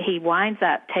 And he winds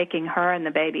up taking her and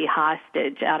the baby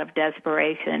hostage out of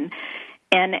desperation.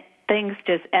 And things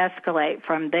just escalate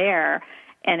from there.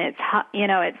 And it's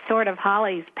sort of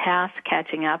Holly's past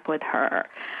catching up with her.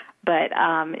 But,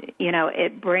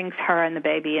 it brings her and the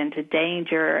baby into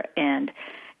danger, and,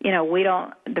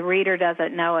 the reader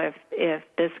doesn't know if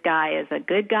this guy is a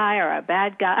good guy or a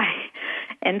bad guy.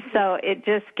 And so it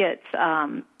just gets,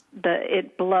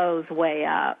 it blows way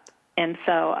up. And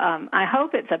so I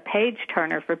hope it's a page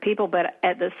turner for people, but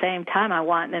at the same time I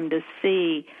want them to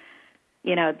see,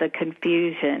 the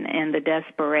confusion and the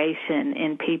desperation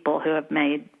in people who have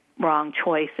made wrong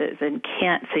choices and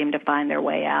can't seem to find their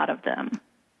way out of them.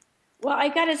 Well, I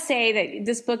got to say that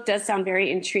this book does sound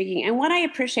very intriguing. And what I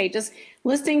appreciate just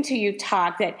listening to you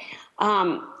talk, that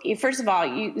first of all,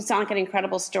 you sound like an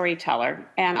incredible storyteller.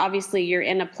 And obviously you're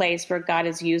in a place where God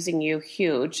is using you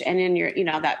huge and in your,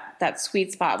 that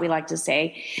sweet spot, we like to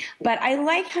say. But I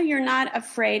like how you're not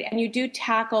afraid, and you do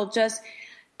tackle just,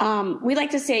 we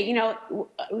like to say,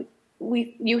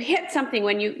 you hit something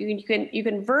when you can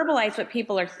verbalize what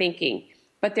people are thinking,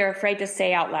 but they're afraid to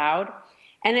say out loud.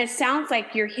 And it sounds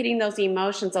like you're hitting those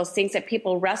emotions, those things that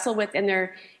people wrestle with in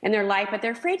their life, but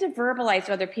they're afraid to verbalize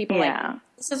to other people. Yeah. Like,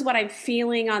 this is what I'm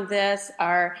feeling on this,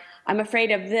 or I'm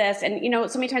afraid of this. And,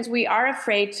 so many times we are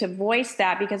afraid to voice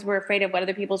that because we're afraid of what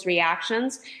other people's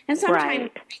reactions, and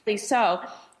sometimes rightly so.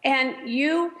 And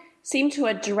you seem to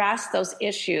address those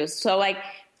issues. So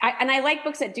I like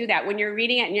books that do that. When you're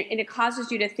reading it and it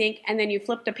causes you to think, and then you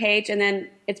flip the page and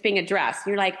then it's being addressed.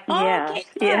 You're like, okay,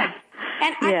 good. Yeah.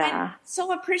 And I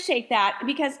so appreciate that,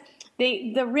 because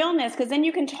the realness, because then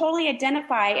you can totally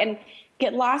identify and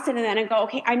get lost in it and go,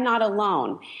 okay, I'm not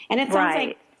alone. And it sounds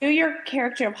like through your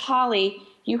character of Holly,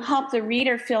 you help the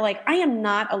reader feel like I am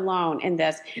not alone in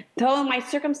this. Though my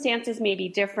circumstances may be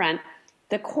different,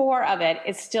 the core of it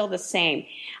is still the same.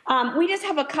 We just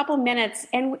have a couple minutes.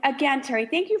 And again, Terri,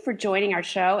 thank you for joining our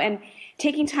show and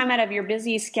taking time out of your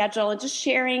busy schedule and just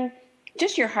sharing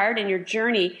just your heart and your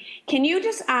journey. Can you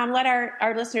just let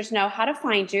our listeners know how to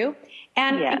find you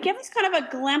and give us kind of a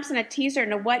glimpse and a teaser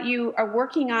into what you are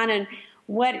working on and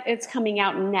what is coming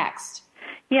out next?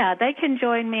 Yeah, they can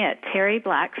join me at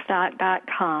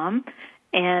terriblackstock.com.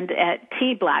 And at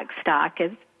T Blackstock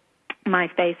is my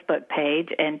Facebook page,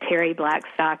 and Terri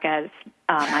Blackstock as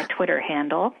my Twitter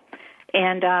handle.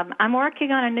 And I'm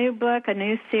working on a new book, a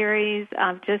new series.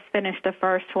 I've just finished the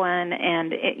first one,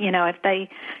 and if they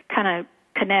kind of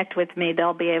connect with me,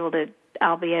 I'll be able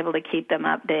to keep them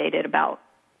updated about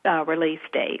release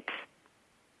dates.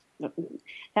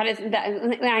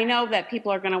 I know that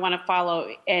people are going to want to follow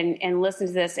and listen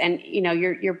to this, and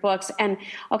your books. And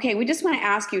okay, we just want to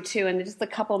ask you too, in just a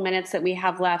couple minutes that we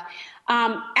have left,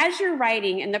 as you're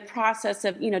writing in the process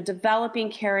of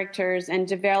developing characters and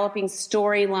developing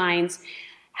storylines,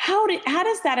 how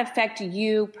does that affect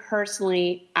you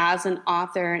personally as an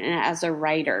author and as a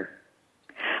writer?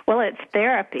 Well, it's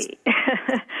therapy.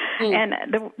 And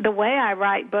the way I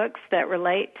write books that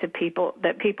relate to people,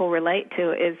 that people relate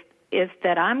to, is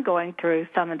that I'm going through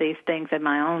some of these things in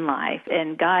my own life,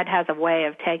 and God has a way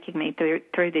of taking me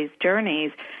through these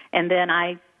journeys, and then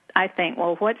I think,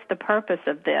 well, what's the purpose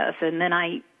of this? And then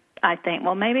I think,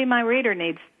 well, maybe my reader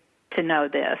needs to know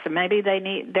this, or maybe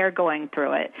they're going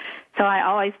through it. So I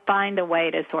always find a way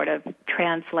to sort of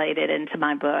translate it into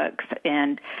my books,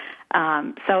 and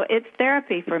so it's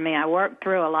therapy for me. I work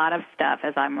through a lot of stuff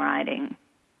as I'm writing.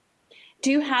 Do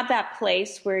you have that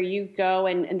place where you go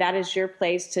and that is your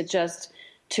place to just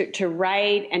to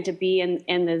write and to be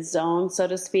in the zone, so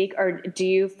to speak? Or do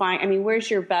you find,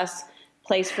 where's your best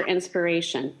place for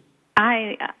inspiration?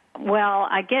 I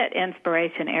get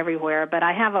inspiration everywhere, but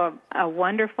I have a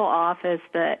wonderful office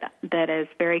that is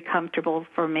very comfortable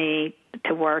for me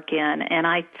to work in, and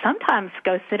I sometimes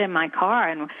go sit in my car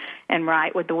and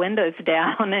write with the windows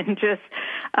down and just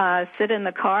sit in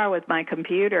the car with my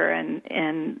computer and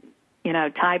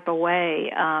type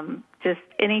away, just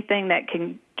anything that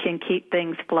can keep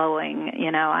things flowing.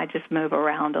 I just move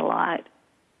around a lot.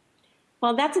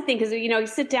 Well, that's the thing, because, you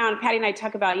sit down, Patty and I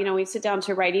talk about, we sit down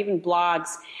to write even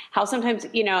blogs, how sometimes,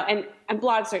 and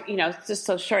blogs are, just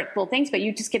so short little things, but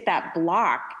you just get that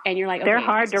block and you're like, okay, they're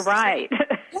hard to write.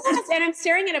 Yes, and I'm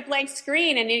staring at a blank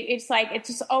screen, and it's like, it's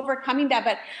just overcoming that.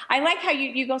 But I like how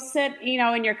you go sit,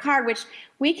 in your car, which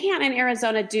we can't in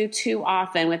Arizona do too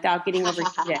often without getting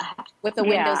overheated with the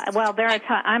windows. Yeah, well,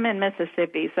 I'm in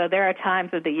Mississippi, so there are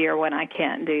times of the year when I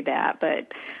can't do that,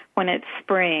 but when it's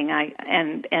spring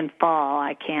and fall,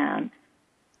 I can.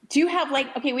 Do you have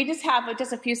we just have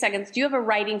just a few seconds. Do you have a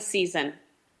writing season?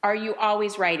 Are you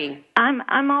always writing?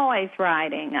 I'm always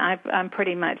writing. I'm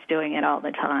pretty much doing it all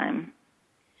the time.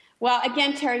 Well,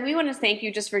 again, Terri, we want to thank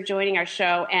you just for joining our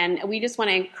show, and we just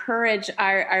want to encourage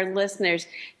our listeners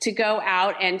to go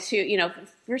out and to,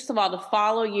 first of all, to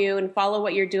follow you and follow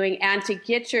what you're doing, and to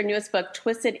get your newest book,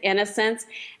 Twisted Innocence.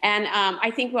 And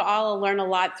I think we'll all learn a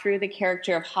lot through the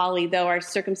character of Holly, though our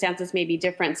circumstances may be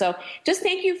different. So just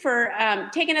thank you for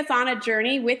taking us on a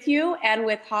journey with you and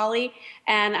with Holly.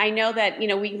 And I know that,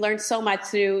 we learned so much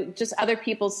through just other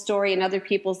people's story and other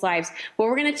people's lives. Well,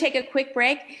 we're going to take a quick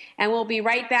break, and we'll be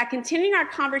right back, continuing our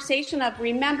conversation of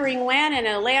remembering when and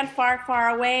a land far, far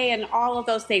away and all of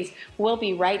those things. We'll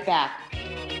be right back.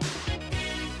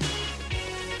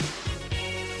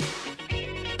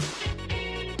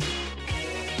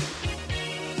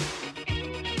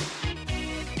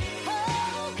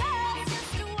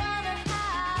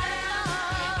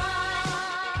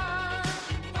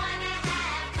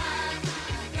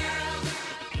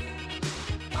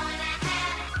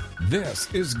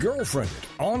 This is GirlfriendIT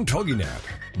on TogiNet.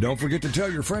 Don't forget to tell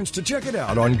your friends to check it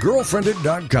out on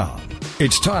GirlfriendIT.com.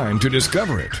 It's time to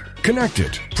discover it, connect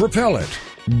it, propel it,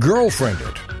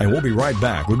 GirlfriendIT. And we'll be right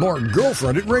back with more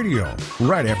GirlfriendIT Radio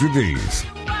right after these.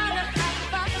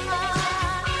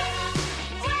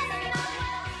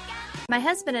 My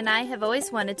husband and I have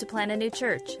always wanted to plant a new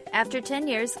church. After 10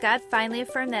 years, God finally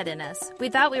affirmed that in us. We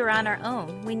thought we were on our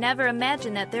own. We never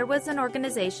imagined that there was an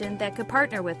organization that could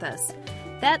partner with us.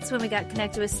 That's when we got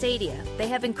connected with Stadia. They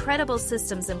have incredible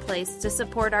systems in place to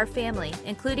support our family,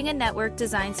 including a network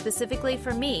designed specifically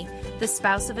for me, the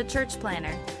spouse of a church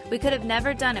planner. We could have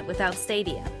never done it without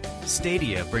Stadia.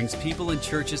 Stadia brings people and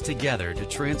churches together to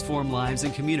transform lives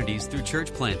and communities through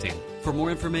church planting. For more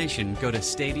information, go to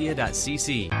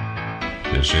stadia.cc.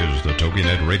 This is the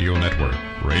TogiNet Radio Network,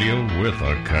 radio with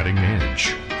a cutting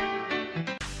edge.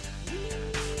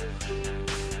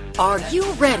 Are you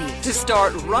ready to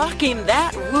start rocking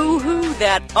that woohoo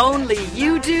that only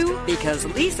you do? Because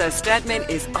Lisa Stedman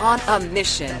is on a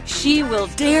mission. She will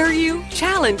dare you,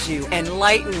 challenge you,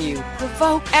 enlighten you,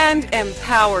 provoke, and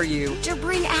empower you to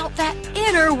bring out that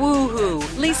inner woohoo.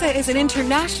 Lisa is an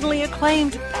internationally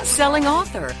acclaimed best-selling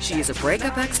author. She is a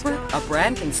breakup expert, a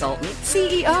brand consultant,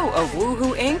 CEO of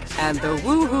Woohoo Inc. and the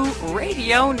Woohoo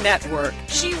Radio Network.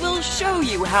 She will show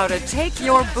you how to take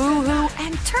your boohoo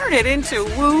and turn it into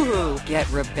woohoo. Get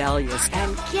rebellious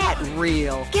and get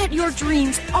real. Get your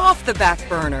dreams off the back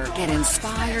burner. Get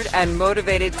inspired and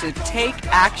motivated to take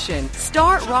action.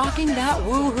 Start rocking that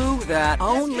woohoo that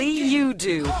only you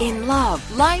do in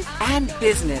love, life, and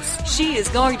business. She is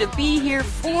going to be here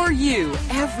for you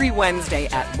every Wednesday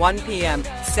at 1 p.m.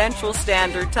 Central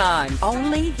Standard Time.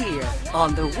 Only here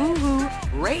on the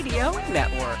Woohoo Radio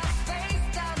Network.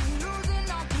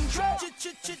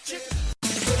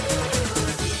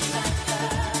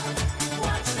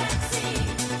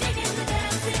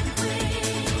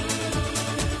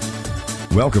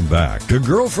 Welcome back to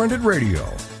GirlfriendIT Radio,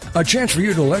 a chance for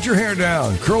you to let your hair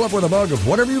down, curl up with a mug of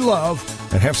whatever you love,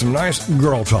 and have some nice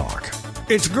girl talk.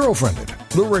 It's GirlfriendIT,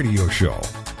 the radio show,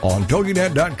 on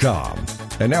TogiNet.com.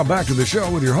 And now back to the show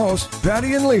with your hosts,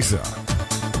 Patty and Lisa.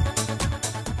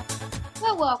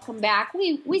 Well, welcome back.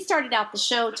 We started out the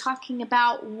show talking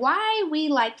about why we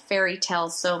like fairy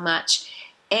tales so much.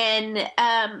 And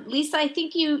Lisa, I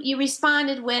think you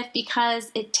responded with because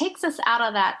it takes us out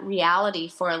of that reality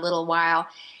for a little while.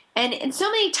 And so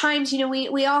many times,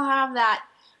 we all have that,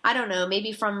 I don't know,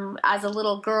 maybe from as a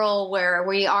little girl where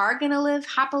we are going to live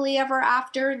happily ever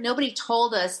after. Nobody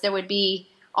told us there would be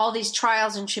all these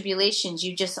trials and tribulations.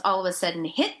 You just all of a sudden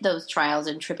hit those trials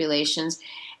and tribulations.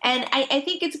 And I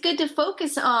think it's good to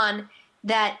focus on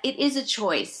that it is a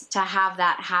choice to have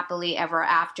that happily ever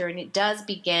after. And it does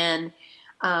begin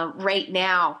right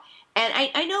now. And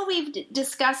I know we've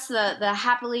discussed the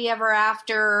happily ever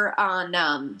after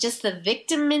on just the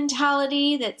victim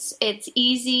mentality. It's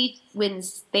easy when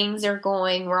things are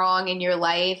going wrong in your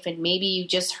life and maybe you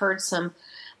just heard some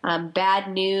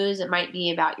bad news. It might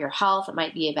be about your health. It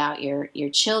might be about your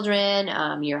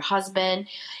children, your husband.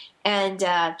 And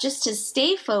just to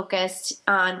stay focused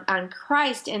on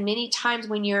Christ. And many times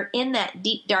when you're in that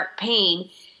deep, dark pain,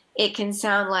 it can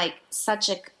sound like such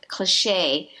a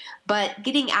cliche, but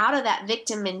getting out of that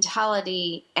victim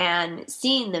mentality and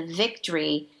seeing the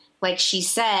victory, like she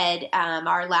said,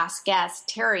 our last guest,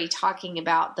 Terri, talking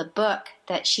about the book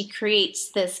that she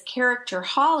creates this character,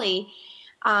 Holly,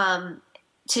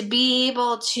 to be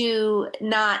able to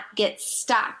not get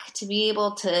stuck, to be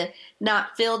able to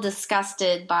not feel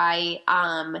disgusted by,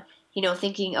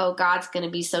 thinking, oh, God's going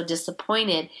to be so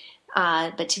disappointed,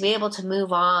 but to be able to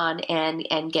move on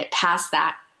and get past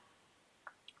that.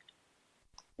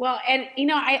 Well, and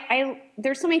I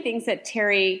there's so many things that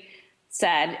Terri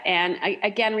said, and I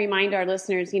again remind our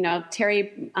listeners,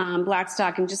 Terri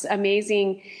Blackstock, and just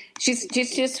amazing. She's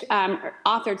just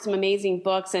authored some amazing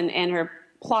books and her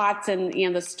plots and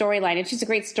the storyline, and she's a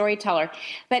great storyteller.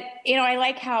 But I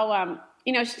like how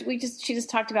she just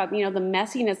talked about the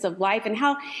messiness of life and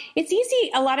how it's easy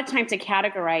a lot of times to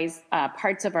categorize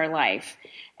parts of our life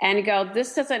and go,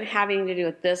 this doesn't have anything to do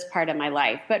with this part of my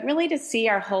life, but really to see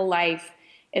our whole life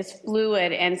is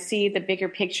fluid and see the bigger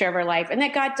picture of our life, and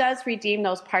that God does redeem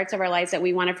those parts of our lives that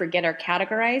we want to forget or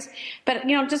categorize. But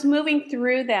just moving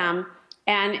through them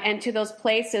and to those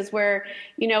places where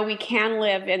we can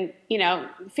live, and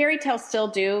fairy tales still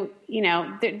do.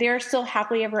 There are still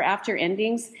happily ever after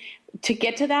endings. To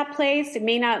get to that place, it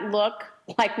may not look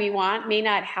like we want, may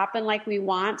not happen like we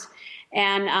want,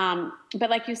 and but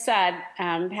like you said,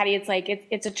 Patty, it's like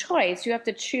it's a choice. You have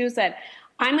to choose that.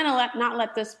 I'm going to not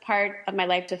let this part of my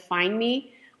life define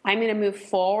me. I'm going to move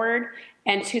forward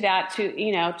and to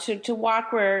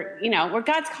walk where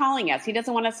God's calling us. He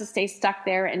doesn't want us to stay stuck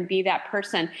there and be that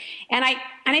person. And I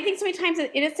think so many times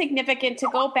it is significant to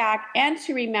go back and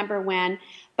to remember when,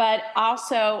 but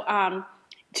also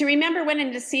to remember when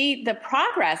and to see the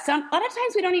progress. A lot of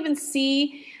times we don't even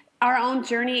see our own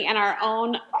journey and our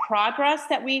own progress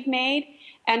that we've made.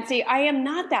 And say, I am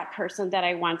not that person that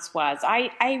I once was. I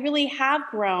really have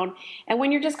grown. And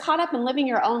when you're just caught up in living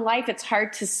your own life, it's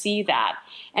hard to see that.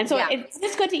 And so It's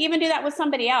just good to even do that with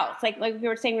somebody else. Like we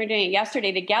were saying, we were doing it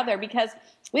yesterday together, because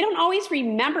we don't always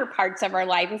remember parts of our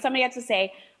life. And somebody has to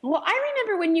say, well, I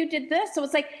remember when you did this. So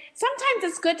it's like, sometimes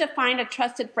it's good to find a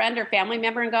trusted friend or family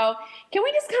member and go, can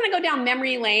we just kind of go down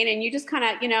memory lane? And you just kind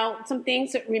of, some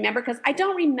things to remember, because I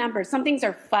don't remember. Some things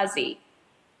are fuzzy.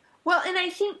 Well, and I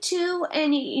think too,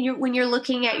 and when you're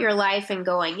looking at your life and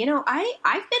going,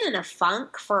 I've been in a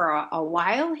funk for a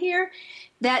while here,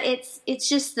 that it's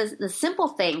just the simple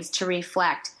things to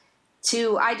reflect.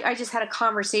 I just had a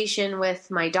conversation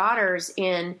with my daughters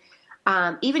in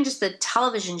even just the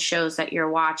television shows that you're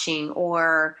watching,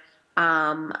 or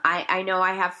I know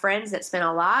I have friends that spend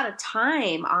a lot of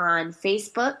time on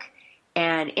Facebook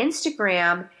and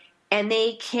Instagram, and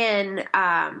they can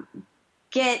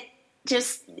get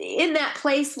just in that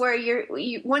place where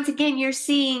you once again, you're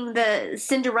seeing the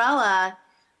Cinderella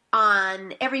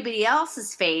on everybody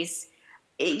else's face.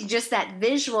 Just that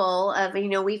visual of,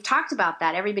 we've talked about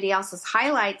that, everybody else's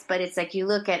highlights, but it's like you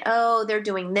look at, they're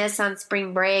doing this on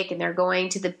spring break, and they're going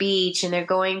to the beach, and they're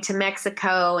going to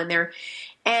Mexico, and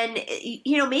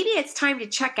maybe it's time to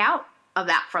check out of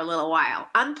that for a little while,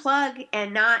 unplug,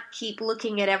 and not keep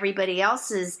looking at everybody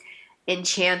else's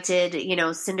enchanted,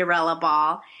 Cinderella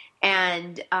ball.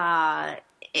 And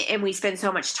we spend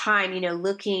so much time,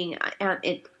 looking at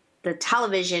the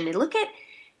television and look at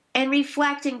and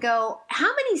reflect and go,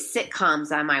 how many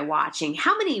sitcoms am I watching?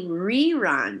 How many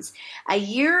reruns? A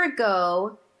year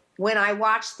ago, when I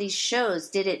watched these shows,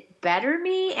 did it better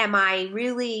me? Am I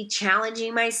really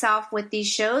challenging myself with these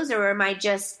shows, or am I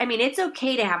just, it's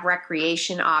okay to have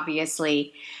recreation,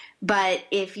 obviously, but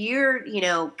if you're,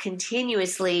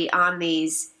 continuously on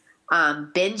these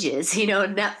binges,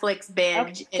 Netflix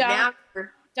binge,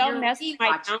 don't mess with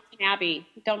Downton Abbey.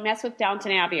 Don't mess with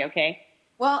Downton Abbey, okay?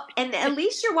 Well, and at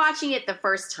least you're watching it the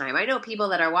first time. I know people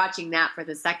that are watching that for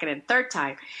the second and third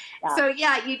time. Yeah. So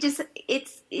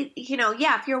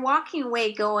if you're walking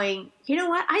away going, you know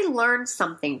what, I learned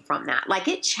something from that. Like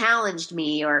it challenged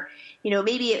me, or,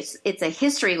 maybe it's a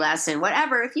history lesson,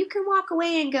 whatever. If you can walk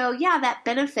away and go, yeah, that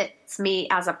benefits me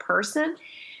as a person,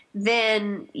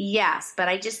 then yes. But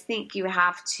I just think you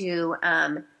have to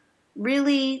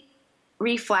really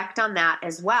reflect on that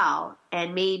as well.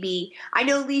 And maybe, I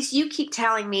know, Lise, you keep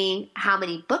telling me how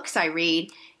many books I read.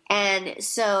 And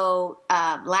so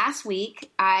last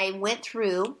week I went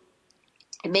through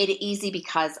and made it easy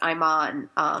because I'm on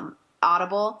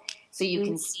Audible, so you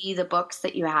can see the books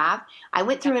that you have. I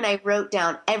went through and I wrote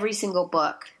down every single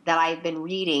book that I've been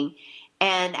reading,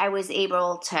 and I was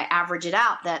able to average it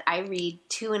out that I read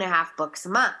 2.5 books a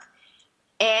month.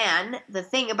 And the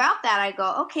thing about that, I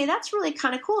go, okay, that's really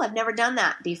kind of cool. I've never done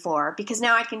that before, because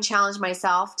now I can challenge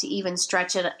myself to even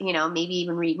stretch it, maybe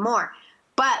even read more.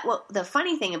 But the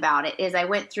funny thing about it is I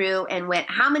went through and went,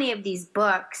 how many of these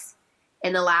books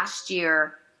in the last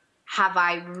year have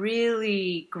I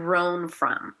really grown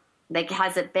from? Like,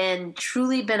 has it been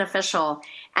truly beneficial?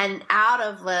 And out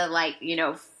of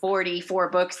the 44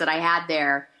 books that I had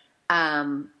there,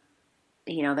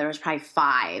 there was probably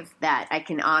 5 that I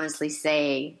can honestly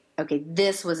say, okay,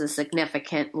 this was a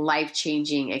significant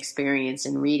life-changing experience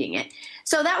in reading it.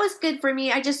 So that was good for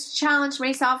me. I just challenged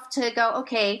myself to go,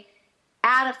 okay,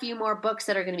 add a few more books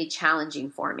that are going to be challenging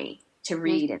for me to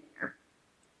read in there.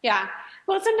 Yeah.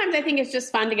 Well, sometimes I think it's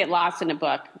just fun to get lost in a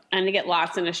book and to get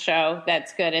lost in a show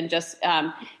that's good, and just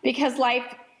because life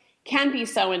can be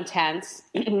so intense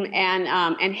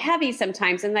and heavy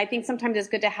sometimes. And I think sometimes it's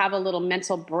good to have a little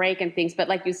mental break and things. But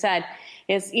like you said,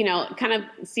 is, kind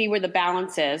of see where the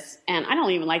balance is. And I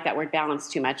don't even like that word balance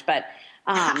too much, but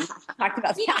talked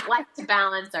about we don't like to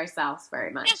balance ourselves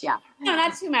very much. Yeah. No,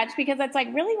 not too much, because it's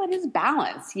like, really, what is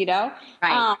balance,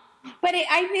 Right. But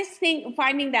I just think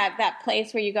finding that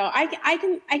place where you go,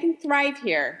 I can thrive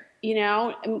here.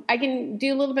 I can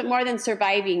do a little bit more than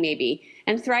surviving maybe.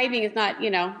 And thriving is not,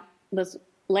 this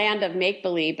land of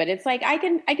make-believe, but it's like I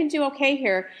can do okay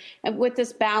here with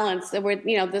this balance, with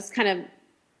this kind of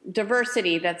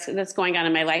diversity that's going on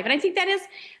in my life. And I think that is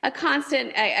a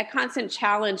constant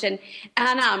challenge. And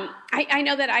I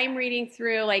know that I'm reading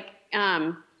through,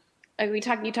 you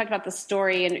talked about the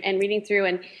story and reading through,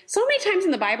 and so many times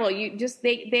in the Bible,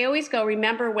 they always go,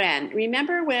 remember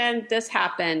when this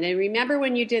happened, and remember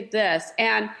when you did this.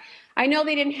 And I know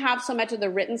they didn't have so much of the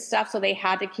written stuff, so they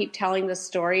had to keep telling the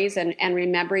stories and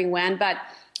remembering when, but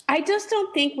I just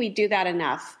don't think we do that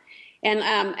enough. And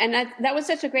that was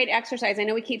such a great exercise. I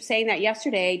know we keep saying that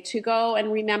yesterday, to go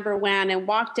and remember when and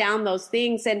walk down those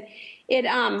things. And it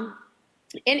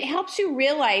helps you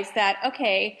realize that,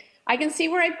 okay, I can see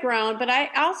where I've grown, but I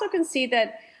also can see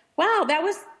that, wow, that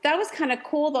was kind of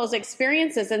cool, those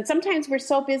experiences. And sometimes we're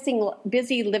so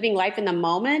busy living life in the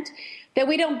moment that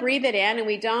we don't breathe it in and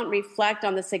we don't reflect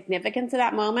on the significance of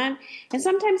that moment. And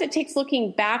sometimes it takes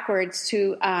looking backwards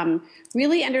to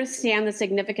really understand the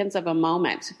significance of a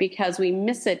moment, because we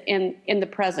miss it in the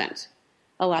present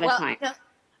a lot of times.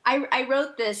 I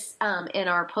wrote this in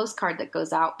our postcard that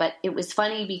goes out, but it was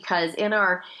funny because in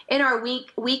our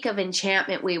week of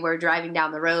enchantment, we were driving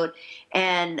down the road,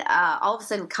 and all of a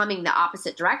sudden, coming the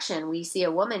opposite direction, we see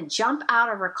a woman jump out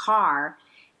of her car,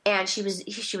 and she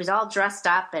was all dressed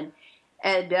up, and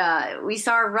we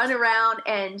saw her run around,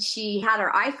 and she had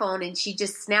her iPhone, and she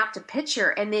just snapped a picture,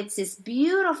 and it's this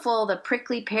beautiful, the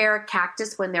prickly pear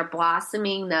cactus when they're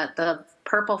blossoming, the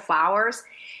purple flowers.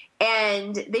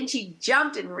 And then she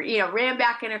jumped and ran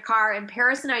back in her car, and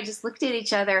Paris and I just looked at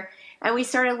each other, and we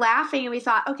started laughing, and we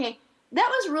thought, okay, that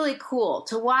was really cool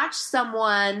to watch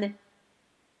someone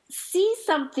see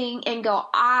something and go,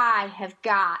 I have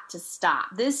got to stop.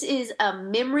 This is a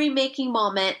memory-making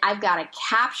moment. I've got to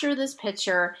capture this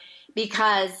picture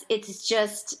because it's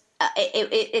just,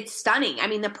 it's stunning. I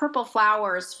mean, the purple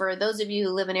flowers, for those of you who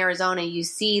live in Arizona, you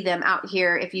see them out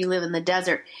here if you live in the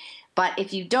desert. But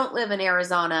if you don't live in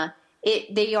Arizona,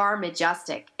 they are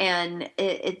majestic. And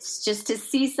it's just to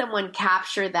see someone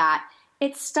capture that.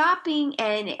 It's stopping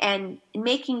and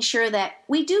making sure that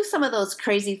we do some of those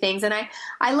crazy things. And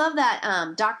I love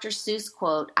that Dr. Seuss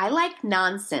quote, I like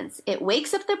nonsense. It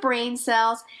wakes up the brain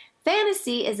cells.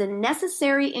 Fantasy is a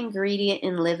necessary ingredient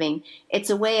in living. It's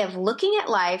a way of looking at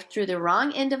life through the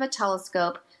wrong end of a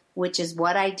telescope, which is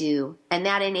what I do. And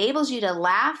that enables you to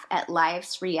laugh at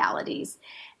life's realities.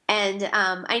 And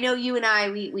I know you and I,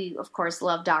 we of course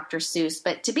love Dr. Seuss,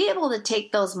 but to be able to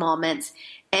take those moments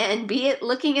and be it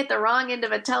looking at the wrong end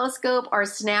of a telescope or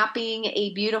snapping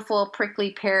a beautiful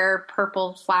prickly pear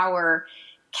purple flower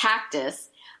cactus,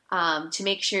 to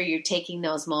make sure you're taking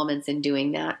those moments and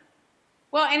doing that.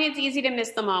 Well, and it's easy to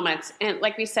miss the moments. And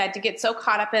like we said, to get so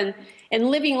caught up in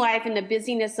living life and the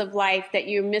busyness of life that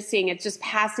you're missing, it's just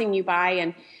passing you by,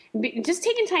 and just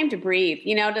taking time to breathe,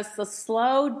 just to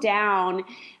slow down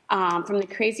from the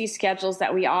crazy schedules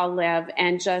that we all live,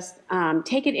 and just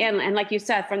take it in. And like you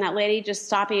said, from that lady just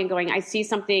stopping and going, I see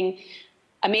something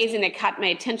amazing that caught my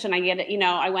attention. I get it.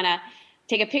 I want to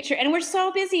take a picture. And we're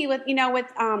so busy with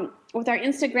our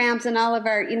Instagrams and all of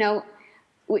our,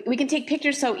 we can take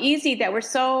pictures so easy that we're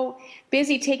so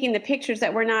busy taking the pictures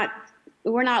that we're not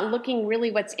looking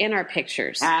really what's in our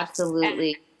pictures.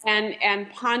 Absolutely. And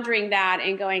pondering that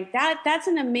and going, that's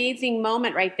an amazing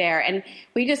moment right there. And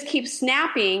we just keep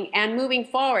snapping and moving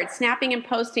forward, snapping and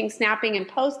posting.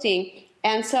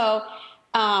 And so,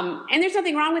 and there's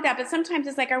nothing wrong with that, but sometimes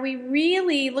it's like, are we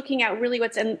really looking at really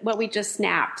what's in what we just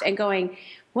snapped and going,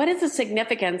 what is the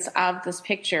significance of this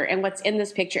picture and what's in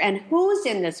this picture and who's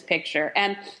in this picture?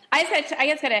 And I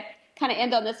just got to kind of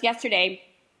end on this yesterday.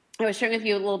 I was sharing with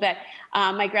you a little bit.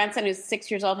 My grandson, who's 6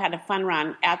 years old, had a fun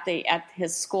run at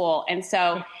his school, and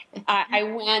so I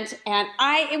went, and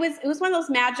it was one of those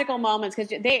magical moments because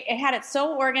they had it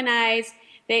so organized.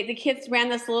 The kids ran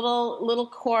this little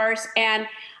course, and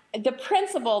the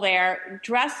principal there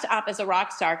dressed up as a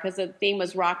rock star because the theme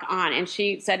was rock on, and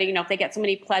she said, if they get so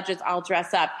many pledges, I'll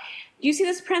dress up. Do you see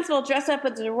this principal dress up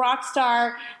as a rock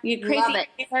star?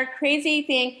 Crazy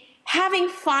thing. Having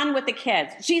fun with the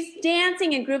kids. She's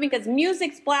dancing and grooving because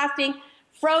music's blasting.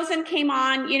 Frozen came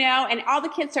on, and all the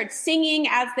kids start singing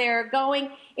as they're going.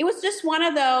 It was just one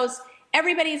of those,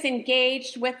 everybody's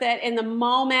engaged with it in the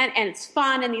moment, and it's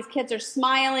fun, and these kids are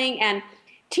smiling, and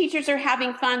teachers are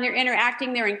having fun. They're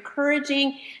interacting. They're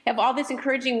encouraging. They have all these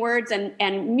encouraging words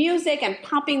and music and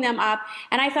pumping them up.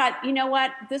 And I thought, you know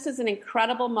what? This is an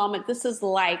incredible moment. This is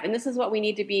life. And this is what we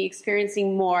need to be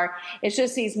experiencing more. It's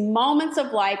just these moments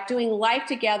of life, doing life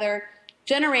together,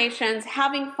 generations,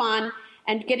 having fun,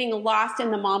 and getting lost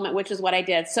in the moment, which is what I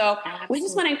did. So we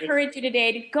just want to encourage you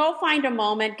today to go find a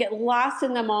moment, get lost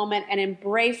in the moment, and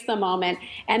embrace the moment,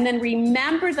 and then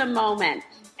remember the moment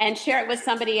and share it with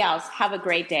somebody else. Have a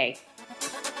great day.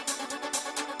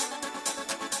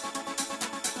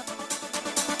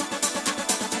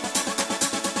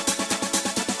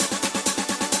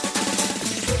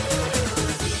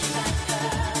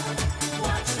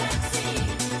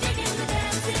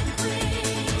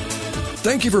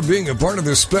 Thank you for being a part of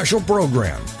this special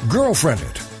program, Girlfriend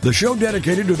It, the show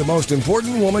dedicated to the most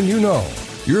important woman you know,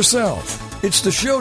 yourself. It's the show